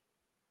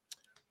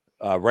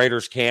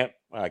Raiders camp.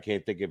 I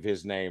can't think of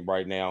his name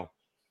right now.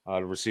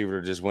 The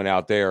receiver just went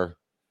out there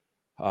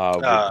with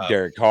Uh,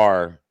 Derek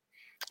Carr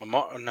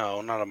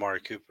no, not Amari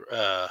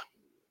Cooper.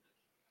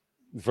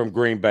 from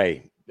Green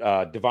Bay.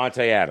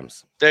 Devontae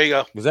Adams. There you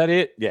go. Was that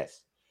it?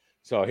 Yes.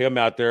 So him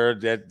out there,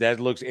 that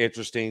looks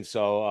interesting.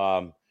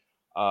 So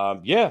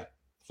yeah.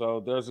 So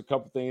there's a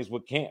couple things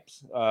with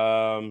camps.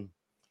 And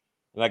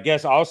I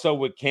guess also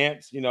with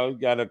camps, you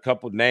got a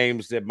couple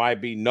names that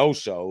might be no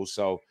shows.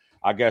 So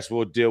I guess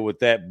we'll deal with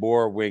that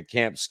more when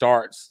camp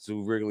starts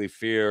to really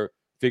figure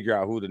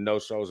out who the no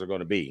shows are going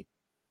to be.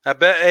 I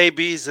bet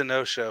AB's a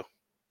no show.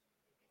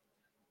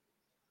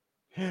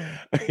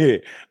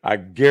 I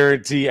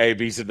guarantee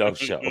AB's a no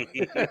show.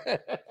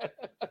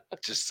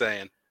 Just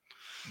saying.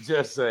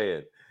 Just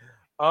saying.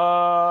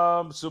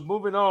 So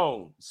moving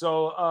on.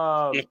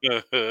 So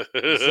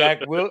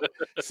Zach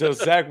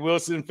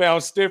Wilson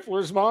found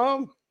Stifler's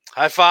mom.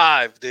 High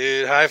five,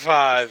 dude. High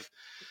five.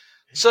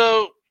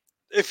 So,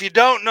 if you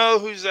don't know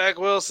who Zach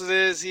Wilson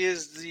is, he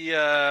is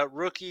the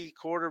rookie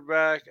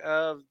quarterback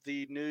of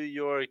the New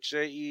York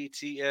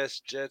Jets.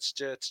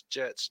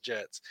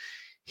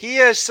 He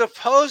has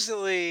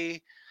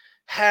supposedly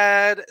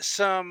had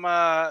some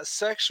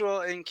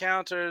sexual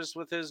encounters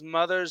with his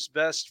mother's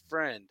best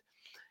friend.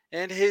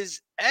 And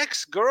his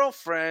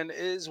ex-girlfriend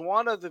is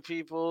one of the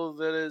people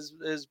that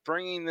is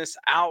bringing this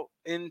out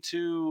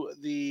into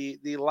the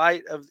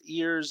light of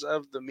ears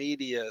of the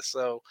media.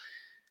 So,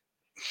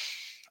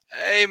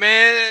 hey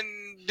man,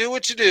 do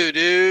what you do,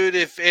 dude.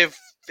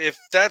 If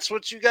that's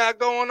what you got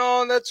going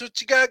on, that's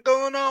what you got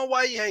going on.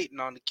 Why you hating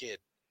on the kid?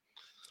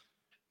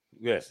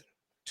 Yes.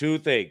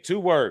 Two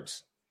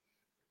words.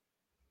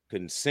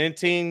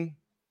 Consenting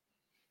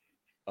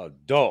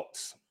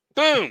adults.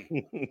 Boom.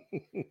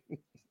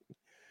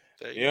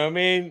 You know what I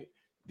mean?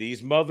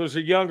 These mothers are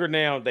younger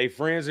now. They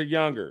friends are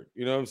younger.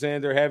 You know what I'm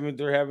saying? They're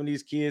having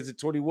these kids at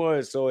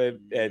 21. So at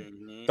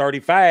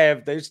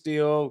 35, they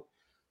still,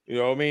 you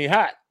know what I mean,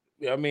 hot.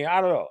 You know what I mean,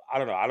 I don't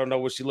know. I don't know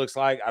what she looks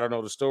like. I don't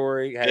know the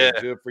story. Hey,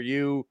 Yeah. good for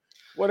you.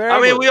 Whatever.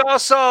 I mean, we all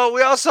saw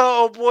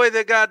old boy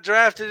that got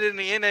drafted in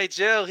the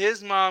NHL.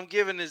 His mom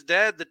giving his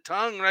dad the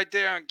tongue right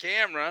there on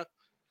camera.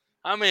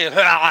 I mean,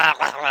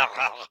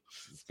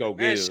 let's go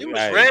man, get she it. was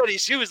Hey. ready.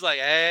 She was like,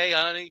 "Hey,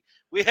 honey,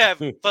 we have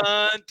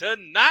fun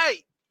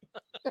tonight."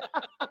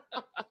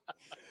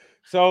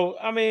 So,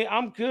 I mean,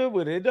 I'm good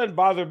with it. It doesn't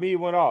bother me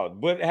at all.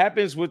 What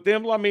happens with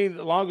them, I mean,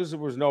 as long as there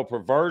was no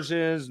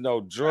perversions,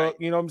 no drug, Right.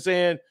 you know what I'm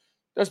saying?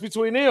 That's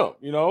between them,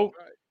 Right.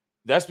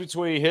 That's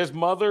between his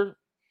mother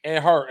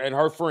and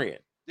her friend.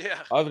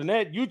 Yeah. Other than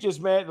that, you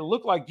just mad. It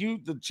look like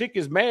the chick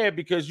is mad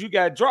because you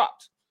got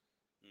dropped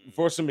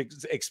for some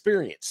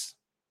experience.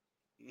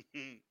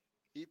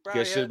 He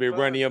Guess should be fun.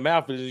 running your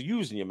mouth and just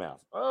using your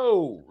mouth.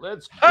 Oh,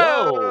 let's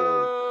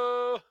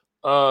go.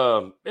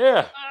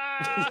 Yeah.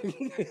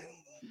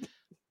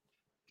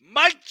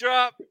 Mic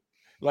drop.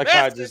 Like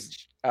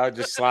Message. I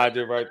just slide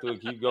it right through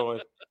and keep going.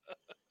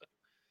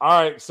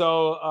 All right,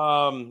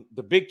 so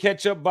the big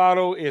ketchup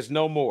bottle is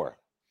no more.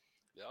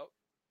 Yep.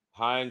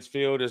 Heinz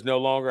Field is no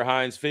longer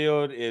Heinz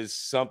Field, is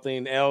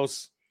something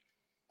else.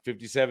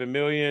 57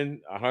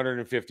 million,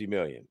 150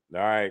 million.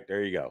 All right,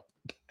 there you go.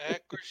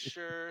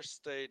 Acrisure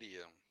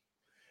Stadium.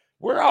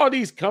 Where all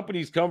these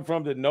companies come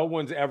from that no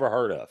one's ever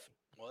heard of?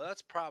 Well,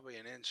 that's probably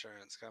an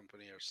insurance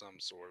company of some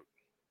sort.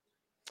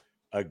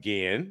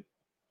 Again,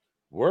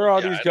 where are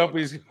all these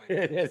companies?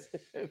 Got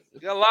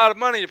a lot of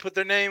money to put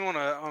their name on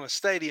a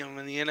stadium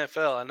in the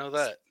NFL. I know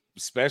that.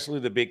 Especially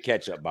the big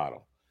ketchup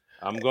bottle.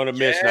 I'm gonna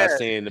miss not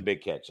seeing the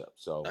big ketchup.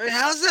 So, I mean,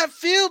 how's that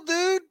feel,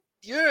 dude?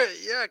 You're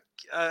a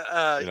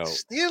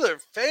Steeler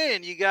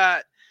fan. You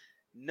got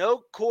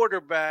no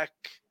quarterback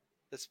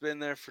that's been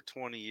there for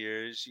 20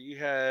 years. You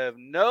have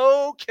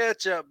no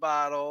ketchup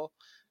bottle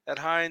at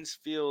Heinz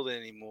Field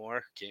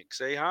anymore. Can't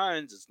say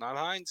Heinz. It's not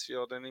Heinz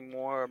Field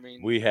anymore. I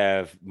mean, we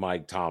have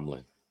Mike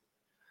Tomlin,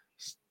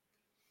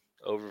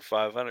 over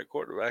 500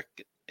 quarterback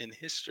in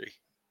history.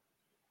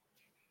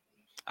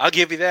 I'll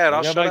give you that.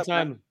 I'll shut Everybody up now.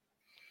 time.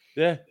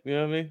 Yeah, you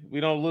know what I mean? We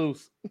don't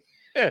lose.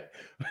 we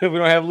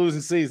don't have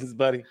losing seasons,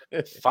 buddy.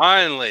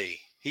 Finally,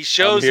 he I'm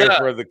shows here up.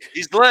 for the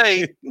He's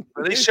late,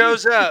 but he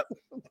shows up.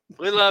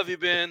 We love you,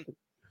 Ben.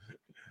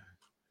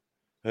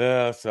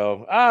 Yeah,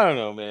 so I don't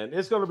know, man.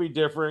 It's gonna be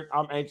different.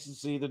 I'm anxious to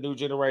see the new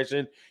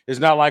generation. It's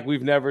not like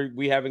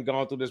we haven't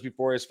gone through this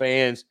before as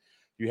fans.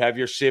 You have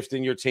your shift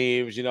in your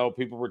teams, you know,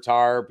 people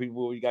retire,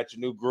 people, you got your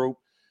new group.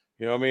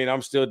 You know what I mean?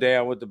 I'm still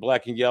down with the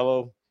black and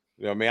yellow.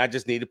 You know what I mean? I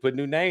just need to put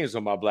new names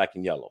on my black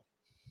and yellow.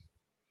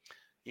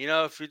 You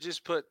know, if you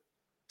just put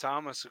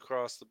Thomas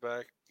across the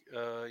back,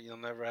 you'll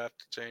never have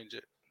to change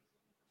it.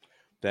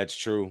 That's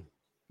true.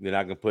 Then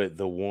I can put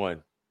the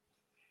one.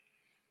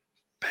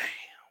 Bam.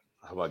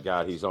 Oh my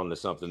God, he's on to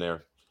something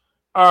there.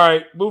 All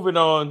right, moving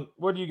on.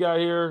 What do you got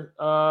here?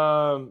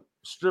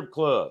 Strip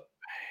club.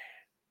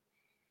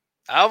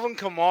 Alvin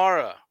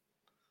Kamara.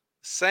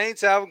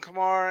 Saints Alvin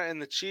Kamara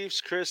and the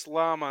Chiefs Chris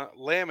Lamon,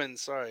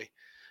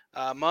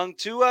 among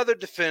two other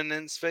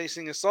defendants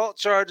facing assault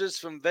charges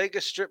from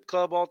Vegas strip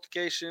club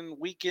altercation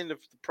weekend of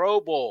the Pro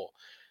Bowl.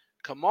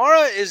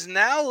 Kamara is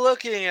now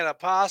looking at a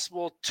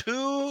possible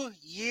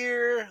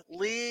 2-year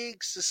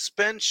league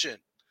suspension.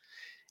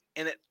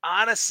 And it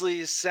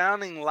honestly is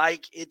sounding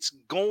like it's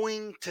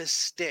going to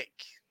stick.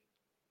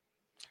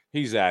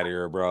 He's out of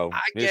here, bro.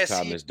 I His guess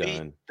time he is beat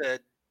done. the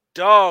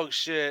dog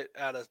shit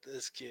out of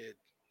this kid.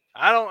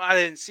 I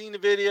didn't see the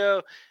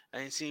video. I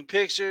didn't see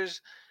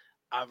pictures.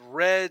 I've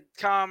read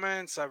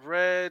comments. I've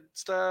read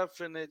stuff,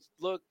 and it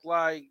looked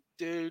like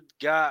dude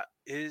got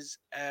his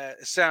ass.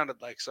 It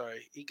sounded like,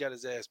 he got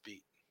his ass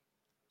beat.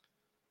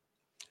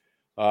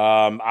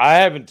 I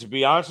haven't, to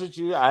be honest with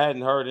you, I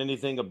hadn't heard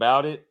anything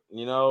about it,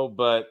 you know,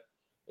 but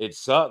it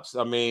sucks.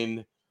 I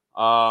mean,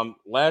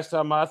 last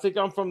time I think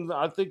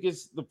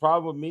it's the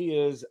problem with me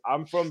is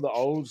I'm from the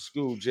old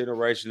school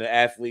generation of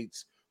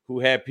athletes who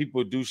had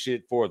people do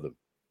shit for them.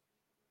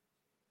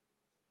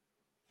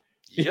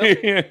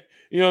 Yep.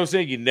 You know what I'm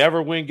saying? You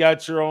never went and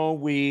got your own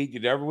weed. You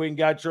never went and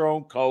got your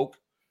own coke.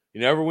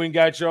 You never went and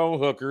got your own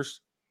hookers.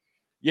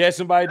 You had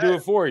somebody do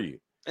it for you.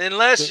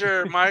 Unless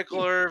you're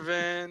Michael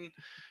Irvin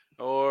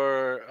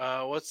or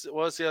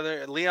what's the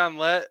other Leon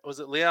Lett? Was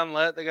it Leon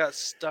Lett that got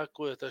stuck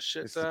with a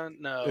shit ton?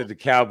 No. The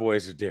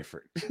Cowboys are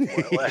different.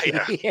 Well,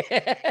 yeah.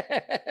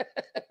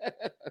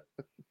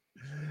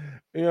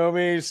 You know what I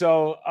mean?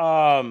 So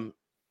I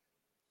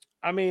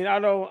mean, I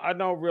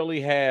don't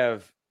really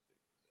have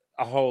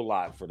a whole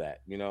lot for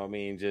that. You know what I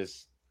mean?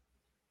 Just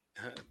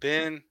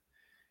Ben,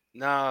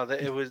 no,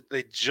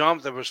 they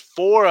jumped. There was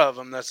 4 of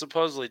them that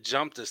supposedly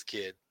jumped this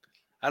kid.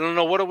 I don't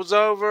know what it was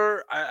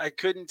over. I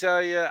couldn't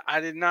tell you. I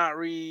did not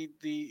read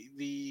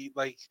the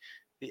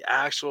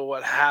actual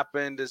what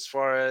happened as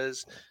far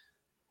as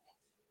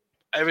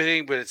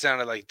everything, but it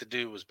sounded like the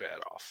dude was bad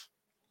off.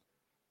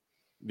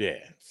 Yeah.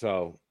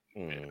 So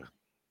I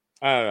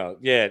don't know.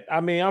 Yeah.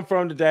 I mean, I'm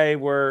from the day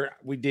where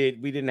we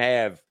didn't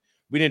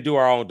do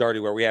our own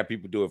dirty work. We had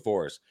people do it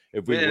for us.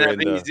 If we didn't were have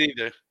in the these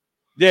either.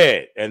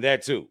 Yeah, and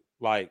that too.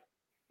 Like,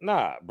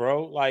 nah,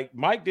 bro. Like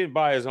Mike didn't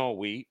buy his own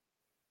weed.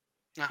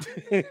 Nah.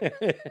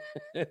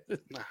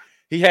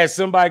 He had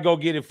somebody go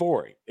get it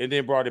for him and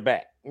then brought it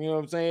back. You know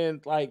what I'm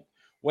saying? Like,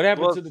 what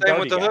happened to the same dirty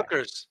with the guy?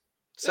 hookers.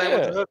 Same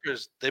with the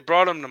hookers. They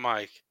brought him to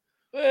Mike.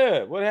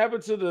 Yeah. What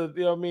happened to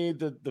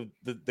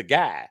the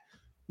guy?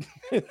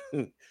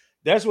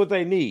 That's what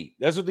they need.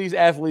 That's what these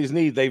athletes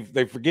need.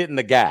 They forgetting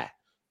the guy.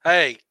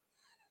 Hey,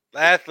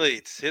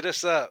 athletes, hit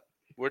us up.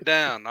 We're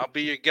down. I'll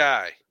be your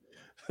guy.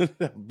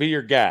 Be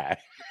your guy.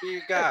 Be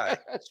your guy.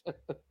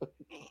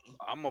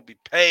 I'm gonna be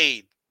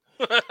paid.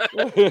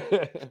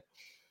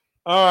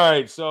 All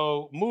right,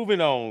 so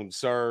moving on,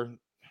 sir.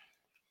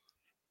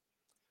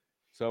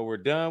 So we're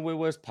done with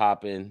what's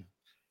popping.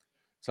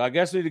 So I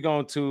guess we need to go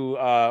into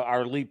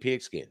our elite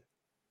pigskin.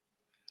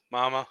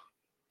 Mama,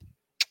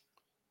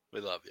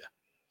 we love you.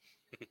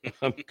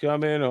 I'm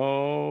coming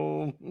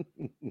home.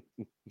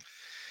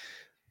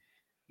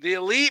 The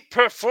Elite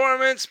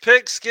Performance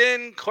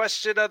Pigskin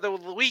Question of the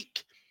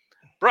Week.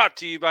 Brought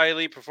to you by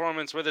Elite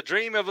Performance, where the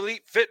dream of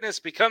elite fitness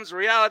becomes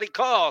reality.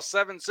 Call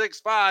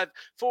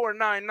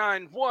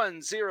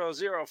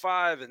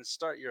 765-499-1005 and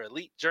start your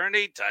elite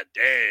journey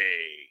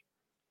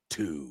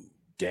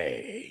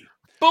Today.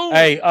 Boom.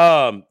 Hey,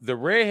 the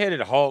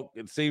red-headed Hulk,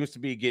 it seems to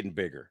be getting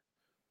bigger.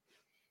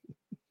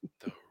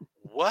 The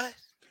what?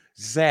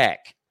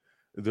 Zach,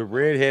 the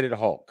red-headed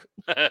Hulk.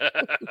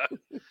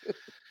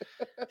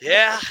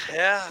 Yeah,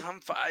 I'm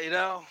fine. You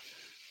know,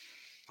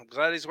 I'm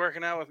glad he's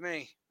working out with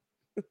me.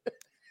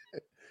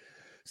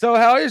 So,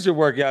 how is your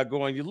workout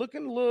going? You're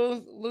looking a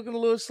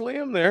little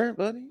slim there,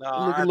 buddy. No,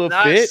 You're looking I'm a little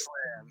not fit.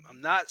 slim. I'm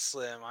not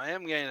slim. I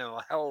am gaining a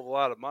hell of a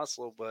lot of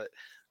muscle, but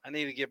I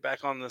need to get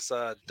back on this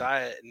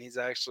diet. And he's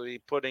actually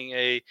putting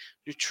a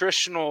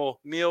nutritional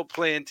meal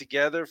plan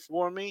together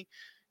for me.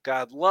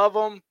 God love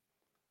him.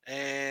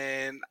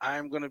 And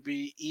I'm going to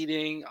be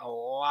eating a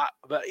lot.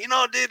 But,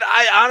 dude,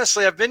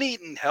 I've been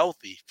eating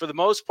healthy. For the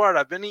most part,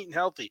 I've been eating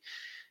healthy.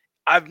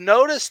 I've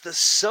noticed the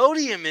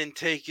sodium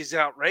intake is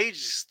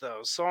outrageous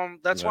though, so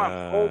that's why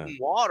I'm Uh, holding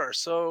water.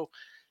 So,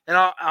 and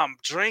I'm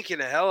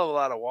drinking a hell of a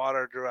lot of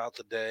water throughout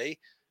the day.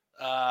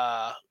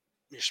 Uh,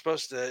 you're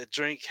supposed to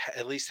drink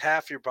at least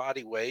half your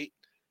body weight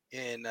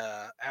in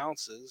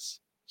ounces.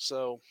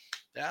 So,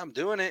 yeah, I'm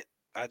doing it.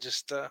 I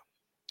just gotta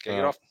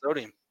get uh, off the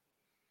sodium.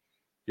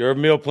 your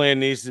meal plan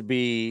needs to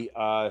be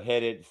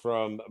headed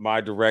from my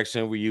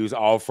direction. We use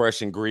all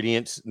fresh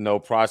ingredients, no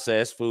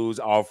processed foods,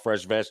 all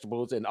fresh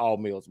vegetables, and all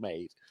meals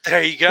made.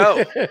 There you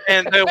go.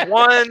 And the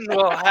one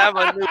will have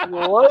a new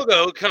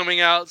logo coming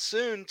out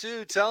soon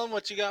too. Tell them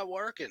what you got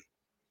working.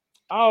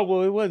 Oh,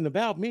 well, it wasn't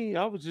about me.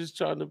 I was just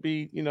trying to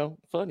be,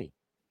 funny.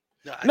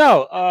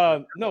 No,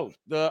 I know.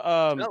 No,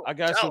 Tell no. The I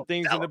got some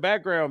things in tell the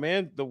background,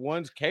 man. The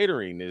one's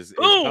catering is 'em.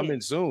 Boom.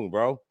 coming soon,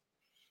 bro.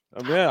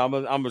 I mean, I'm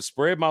gonna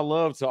spread my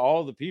love to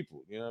all the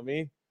people. You know what I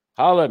mean?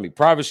 Holler at me,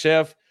 private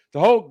chef. The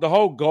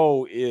whole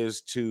goal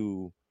is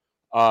to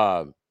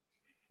um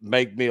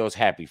make meals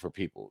happy for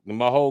people.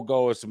 My whole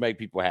goal is to make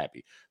people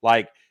happy.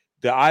 Like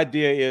the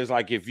idea is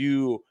like if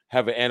you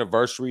have an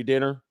anniversary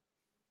dinner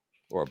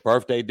or a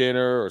birthday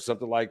dinner or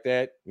something like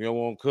that, you don't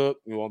want to cook,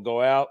 you want to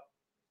go out.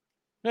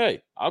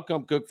 Hey, I'll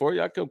come cook for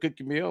you. I'll come cook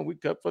your meal and we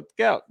cut for the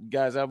count. You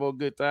guys have a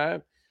good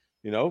time.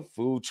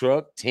 Food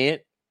truck,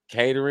 tent,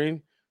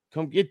 catering.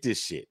 Come get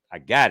this shit. I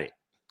got it.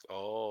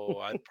 Oh,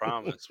 I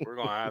promise. We're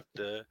gonna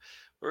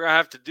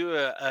have to do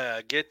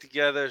a get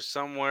together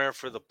somewhere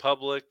for the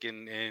public,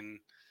 and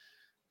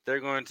they're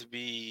going to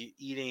be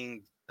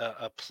eating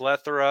a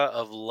plethora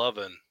of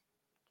lovin'.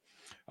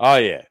 Oh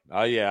yeah.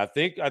 Oh yeah. I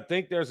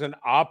think there's an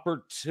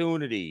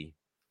opportunity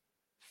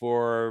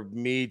for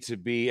me to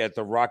be at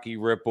the Rocky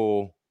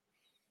Ripple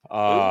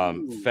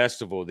Ooh.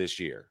 festival this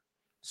year.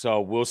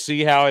 So we'll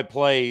see how it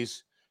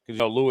plays because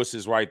Lewis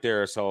is right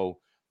there. So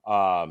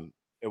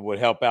it would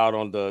help out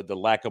on the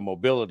lack of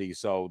mobility.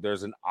 So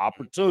there's an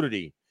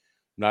opportunity.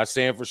 I'm not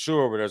saying for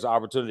sure, but there's an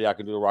opportunity I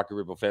can do the Rocky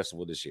Ripple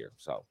Festival this year.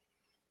 So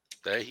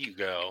There you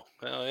go.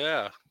 Hell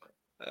yeah.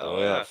 oh Hell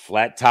yeah, yeah.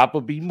 flat top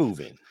will be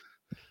moving.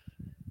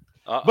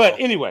 Uh But oh.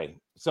 anyway,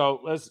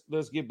 so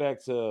let's get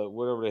back to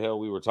whatever the hell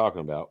we were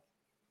talking about.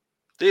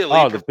 The elite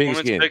Oh, the performance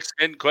pigskin.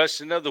 pigskin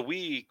question of the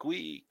week.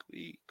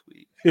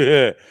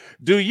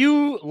 Do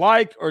you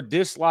like or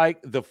dislike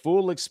the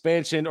full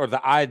expansion or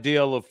the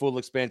ideal of full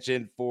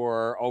expansion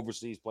for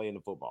overseas playing the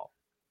football?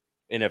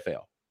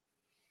 NFL.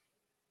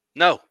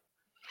 No.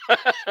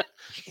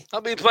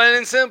 I'll be plain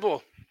and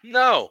simple.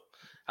 No.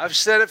 I've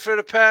said it for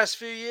the past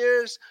few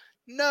years.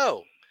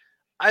 No.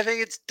 I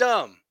think it's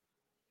dumb.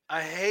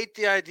 I hate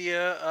the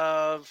idea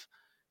of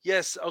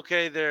yes,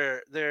 okay,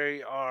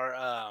 they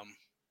are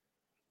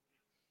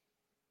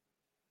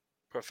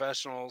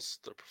professionals,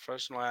 they're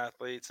professional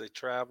athletes, they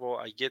travel.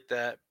 I get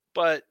that.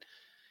 But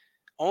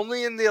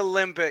only in the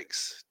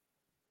Olympics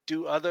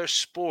do other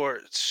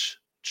sports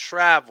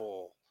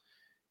travel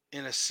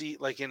in a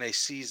in a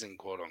season,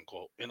 quote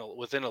unquote,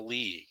 within a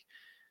league.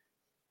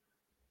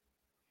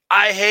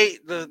 I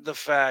hate the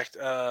fact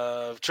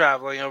of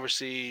traveling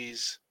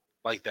overseas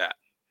like that.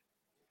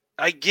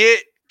 I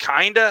get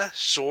kinda,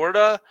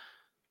 sorta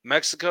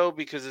Mexico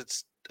because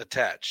it's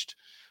attached,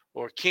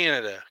 or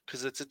Canada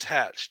because it's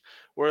attached.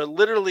 We're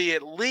literally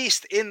at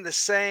least in the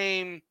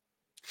same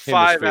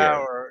five Hemisphere.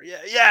 hour.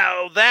 Yeah,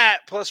 yeah,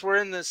 that plus we're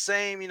in the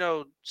same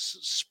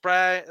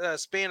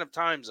span of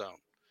time zone.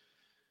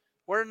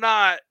 We're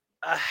not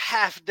a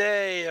half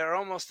day or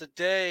almost a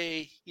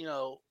day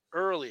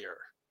earlier.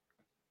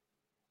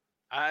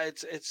 I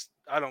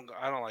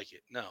don't like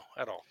it. No,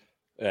 at all.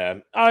 Yeah.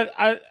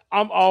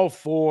 I'm all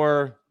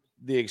for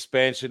the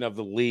expansion of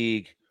the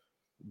league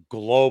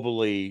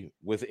globally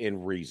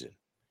within reason.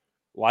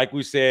 Like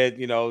we said,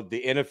 the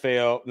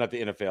NFL, not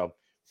the NFL,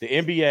 the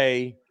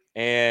NBA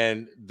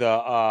and the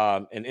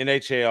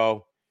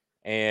NHL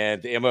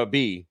and the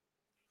MLB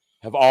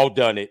have all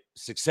done it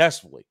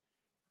successfully,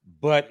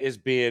 but it's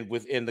been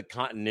within the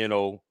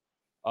continental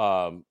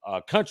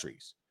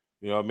countries.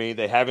 You know what I mean?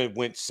 They haven't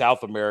went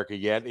South America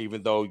yet,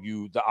 even though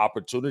the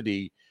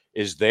opportunity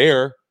is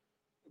there.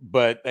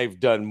 But they've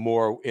done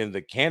more in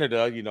the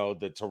Canada,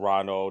 the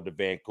Toronto, the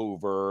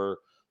Vancouver,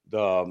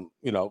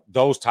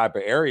 those type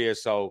of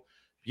areas. So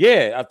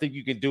yeah, I think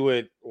you can do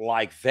it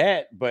like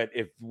that. But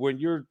when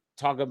you're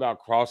talking about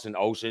crossing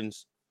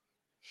oceans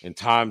and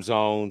time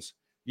zones,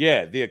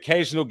 yeah, the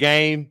occasional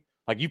game,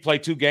 like you play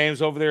 2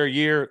 games over there a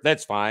year,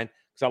 that's fine.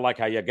 Because I like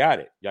how you got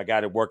it. Y'all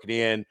got it working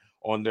in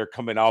on their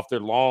coming off their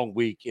long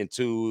week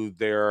into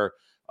their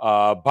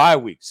bye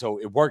week. So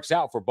it works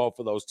out for both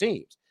of those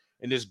teams.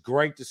 And it's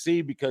great to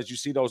see because you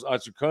see those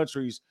other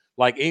countries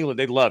like England,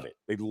 they love it.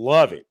 They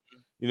love it.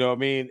 You know what I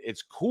mean?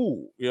 It's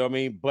cool. You know what I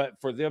mean? But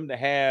for them to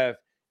have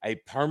a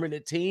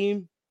permanent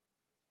team,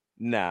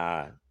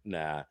 nah,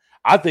 nah.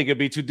 I think it'd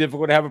be too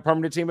difficult to have a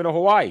permanent team in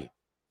Hawaii.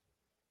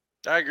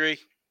 I agree.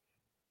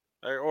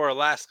 Or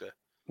Alaska.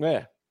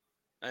 Yeah.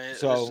 There's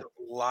So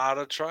a lot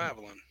of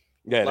traveling.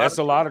 yeah, that's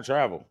a lot of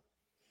travel.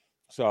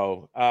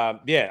 So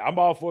yeah, I'm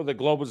all for the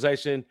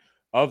globalization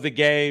of the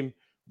game,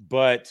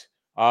 but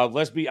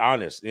Let's be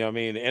honest. I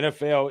mean, the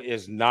NFL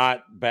is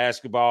not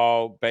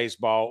basketball,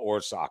 baseball,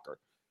 or soccer.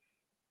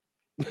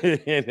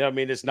 And I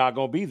mean, it's not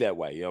going to be that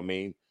way. I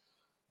mean,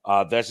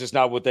 that's just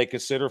not what they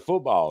consider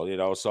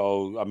football.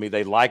 So, I mean,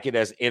 they like it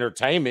as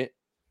entertainment,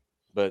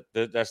 but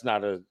that's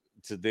not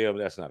to them,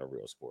 that's not a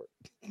real sport.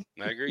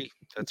 I agree.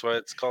 That's why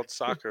it's called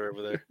soccer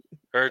over there.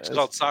 Or it's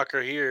called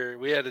soccer here.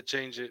 We had to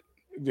change it.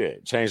 Yeah,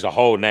 change the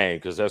whole name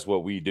because that's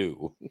what we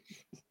do.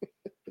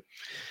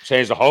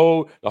 Change the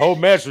whole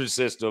measuring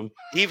system.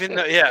 Even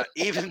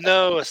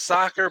though a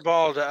soccer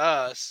ball to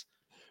us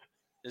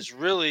is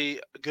really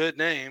a good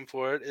name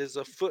for it is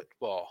a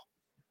football,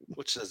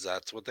 which is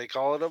that's what they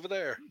call it over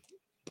there.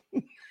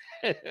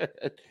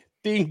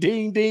 Ding,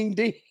 ding, ding,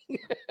 ding.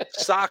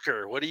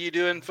 Soccer. What do you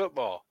do in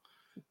football?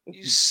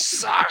 You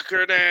sock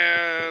her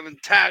down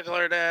and tackle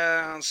her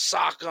down,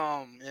 sock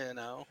them,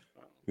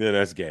 Yeah,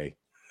 that's gay.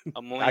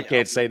 I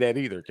can't say that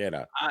either, can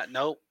I?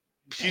 Nope.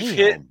 You've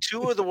hit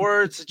two of the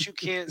words that you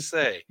can't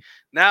say.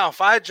 Now, if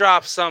I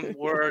drop some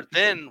word,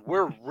 then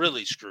we're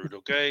really screwed,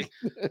 okay?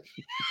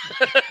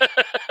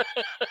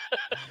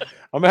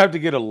 I'm going to have to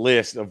get a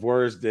list of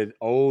words that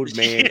old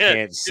man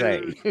can't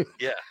say.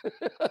 Yeah.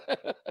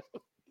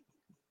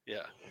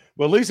 Yeah.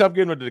 Well, at least I'm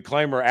getting a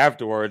disclaimer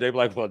afterward. They'd be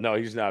like, well, no,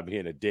 he's not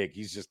being a dick.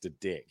 He's just a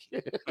dick.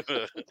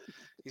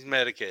 He's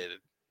medicated.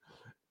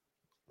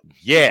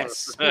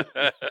 Yes.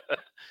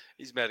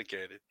 He's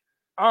medicated.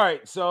 All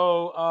right.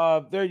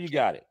 So there you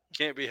got it.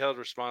 Can't be held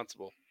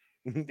responsible.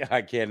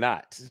 I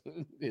cannot.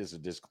 It's a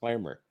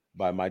disclaimer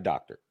by my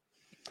doctor.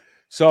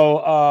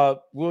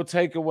 So we'll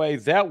take away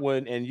that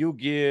one and you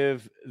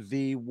give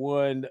the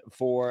one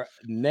for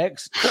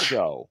next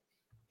show.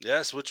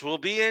 Yes, which will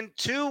be in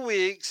 2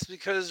 weeks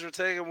because we're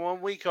taking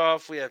 1 week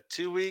off. We have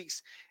 2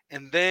 weeks,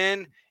 and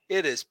then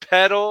it is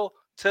pedal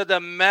to the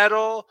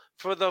metal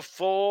for the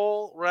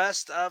full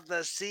rest of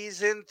the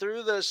season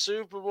through the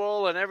Super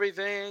Bowl and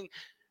everything.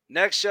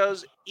 Next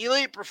show's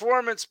Elite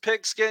Performance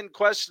Pigskin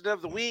Question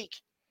of the Week.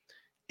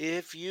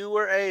 If you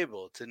were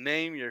able to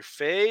name your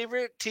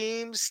favorite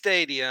team's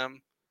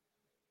stadium,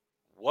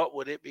 what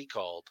would it be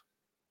called?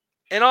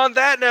 And on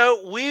that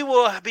note, we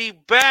will be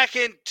back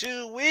in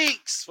 2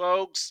 weeks,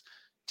 folks.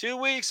 2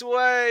 weeks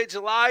away,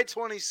 July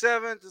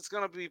 27th. It's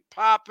going to be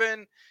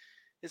popping.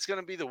 It's going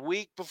to be the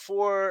week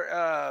before,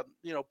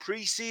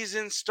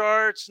 preseason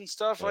starts and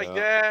stuff like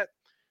that.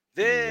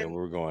 Then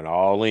we're going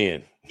all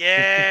in.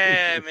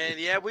 Yeah, man.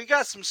 Yeah, we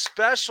got some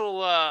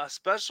special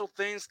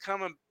things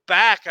coming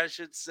back, I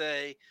should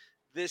say,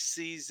 this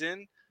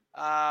season.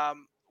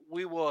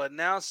 We will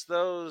announce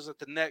those at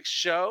the next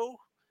show.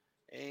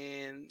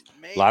 And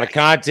a lot of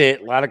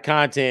content.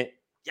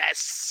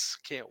 Yes.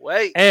 Can't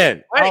wait.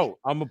 And I'm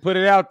gonna put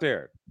it out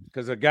there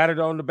because I got it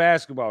on the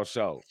basketball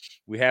show.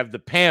 We have the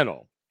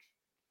panel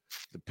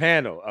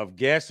of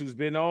guests who's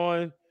been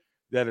on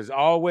that is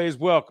always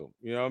welcome.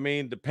 You know what I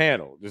mean? The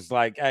panel. Just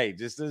like, hey,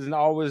 this isn't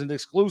always an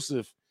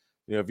exclusive.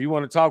 If you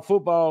want to talk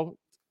football,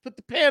 put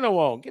the panel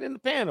on. Get in the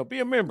panel. Be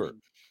a member.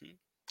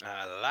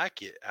 I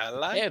like it.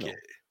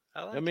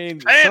 I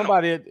mean,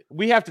 somebody,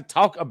 we have to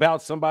talk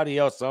about somebody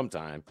else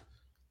sometime.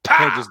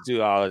 Can't just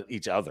do all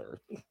each other.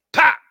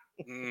 Pa!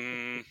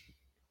 I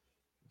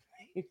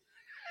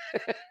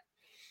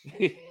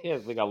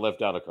think I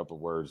left out a couple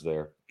words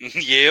there.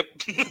 Yep.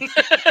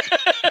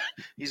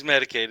 He's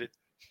medicated.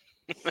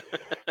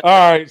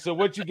 All right. So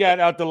what you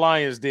got out the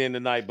Lions Den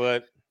tonight,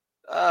 bud?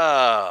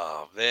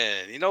 Oh,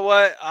 man. You know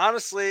what?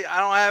 Honestly, I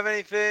don't have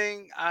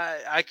anything.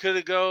 I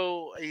could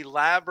go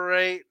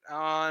elaborate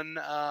on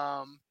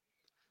the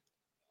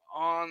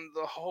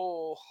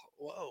whole.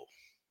 Whoa.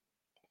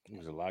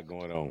 There's a lot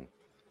going on.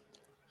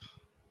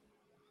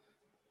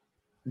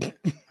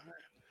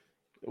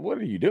 What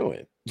are you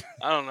doing?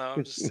 I don't know.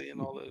 I'm just seeing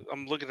all the.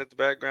 I'm looking at the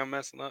background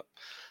messing up.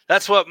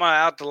 That's what my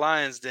Out the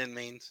Lions Den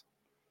means.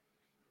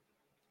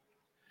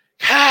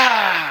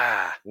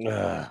 Ha!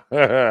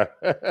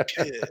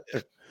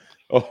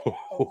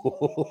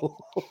 Oh.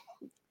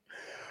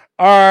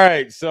 All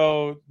right.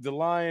 So the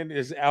lion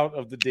is out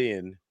of the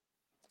den.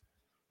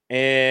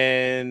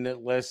 And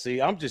let's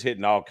see. I'm just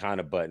hitting all kind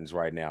of buttons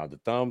right now. The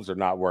thumbs are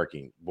not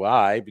working.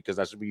 Why? Because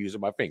I should be using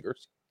my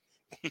fingers.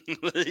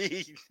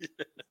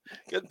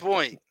 Good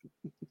point.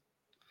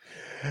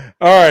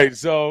 All right.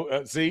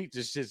 So see,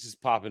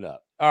 just popping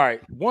up. All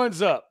right.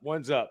 One's up.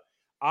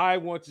 I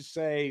want to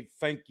say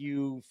thank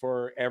you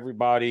for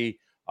everybody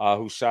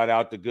who shot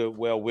out the good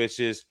well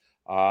wishes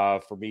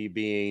for me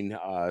being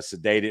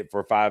sedated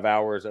for 5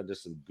 hours under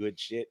some good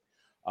shit.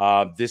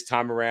 This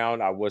time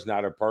around, I was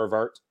not a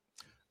pervert.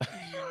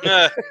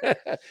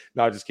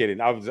 No, just kidding.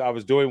 I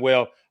was doing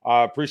well.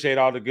 Appreciate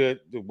all the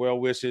well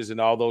wishes and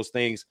all those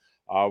things.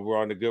 We're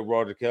on the good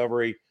road to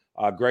recovery.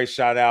 Great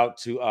shout out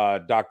to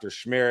Dr.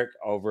 Schmerich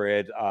over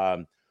at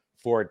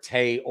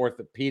Forte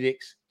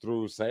Orthopedics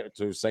through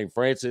St.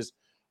 Francis.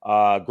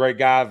 Great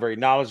guy, very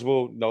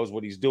knowledgeable, knows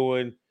what he's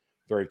doing,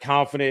 very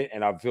confident,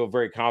 and I feel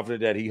very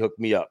confident that he hooked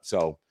me up.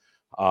 So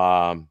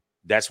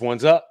that's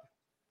one's up.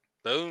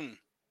 Boom.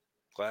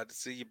 Glad to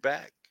see you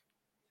back.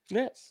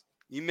 Yes.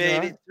 You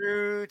made Yeah. it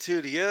through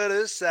to the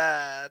other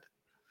side.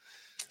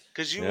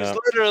 Because you was Yeah.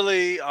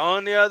 literally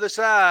on the other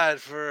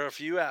side for a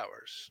few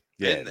hours.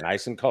 Yeah, Been there,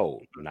 nice and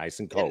cold. Nice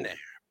and been cold. there,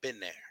 been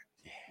there.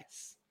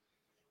 Yes.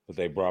 But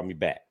they brought me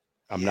back.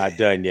 I'm Yeah. not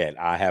done yet.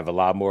 I have a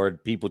lot more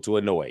people to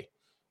annoy.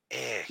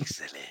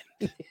 Excellent.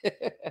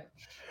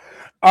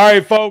 All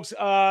right, folks.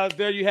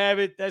 There you have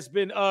it. That's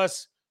been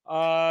us.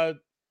 The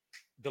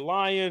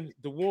Lion,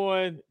 the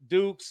One,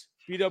 Dukes,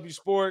 BW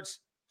Sports.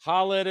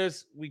 Holla at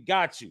us. We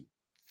got you.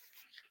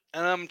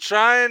 And I'm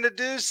trying to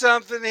do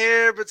something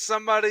here, but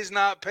somebody's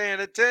not paying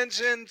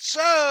attention.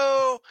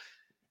 So,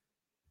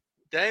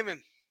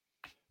 Damon,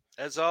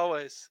 as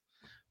always,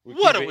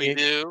 what do we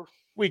do?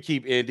 We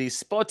keep Indy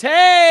Sporty.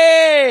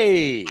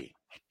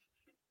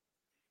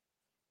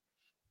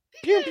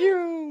 Pew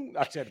pew. I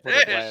had to put her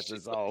There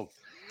glasses she on. was.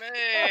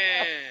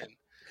 Man,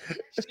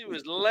 she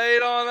was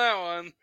late on that one.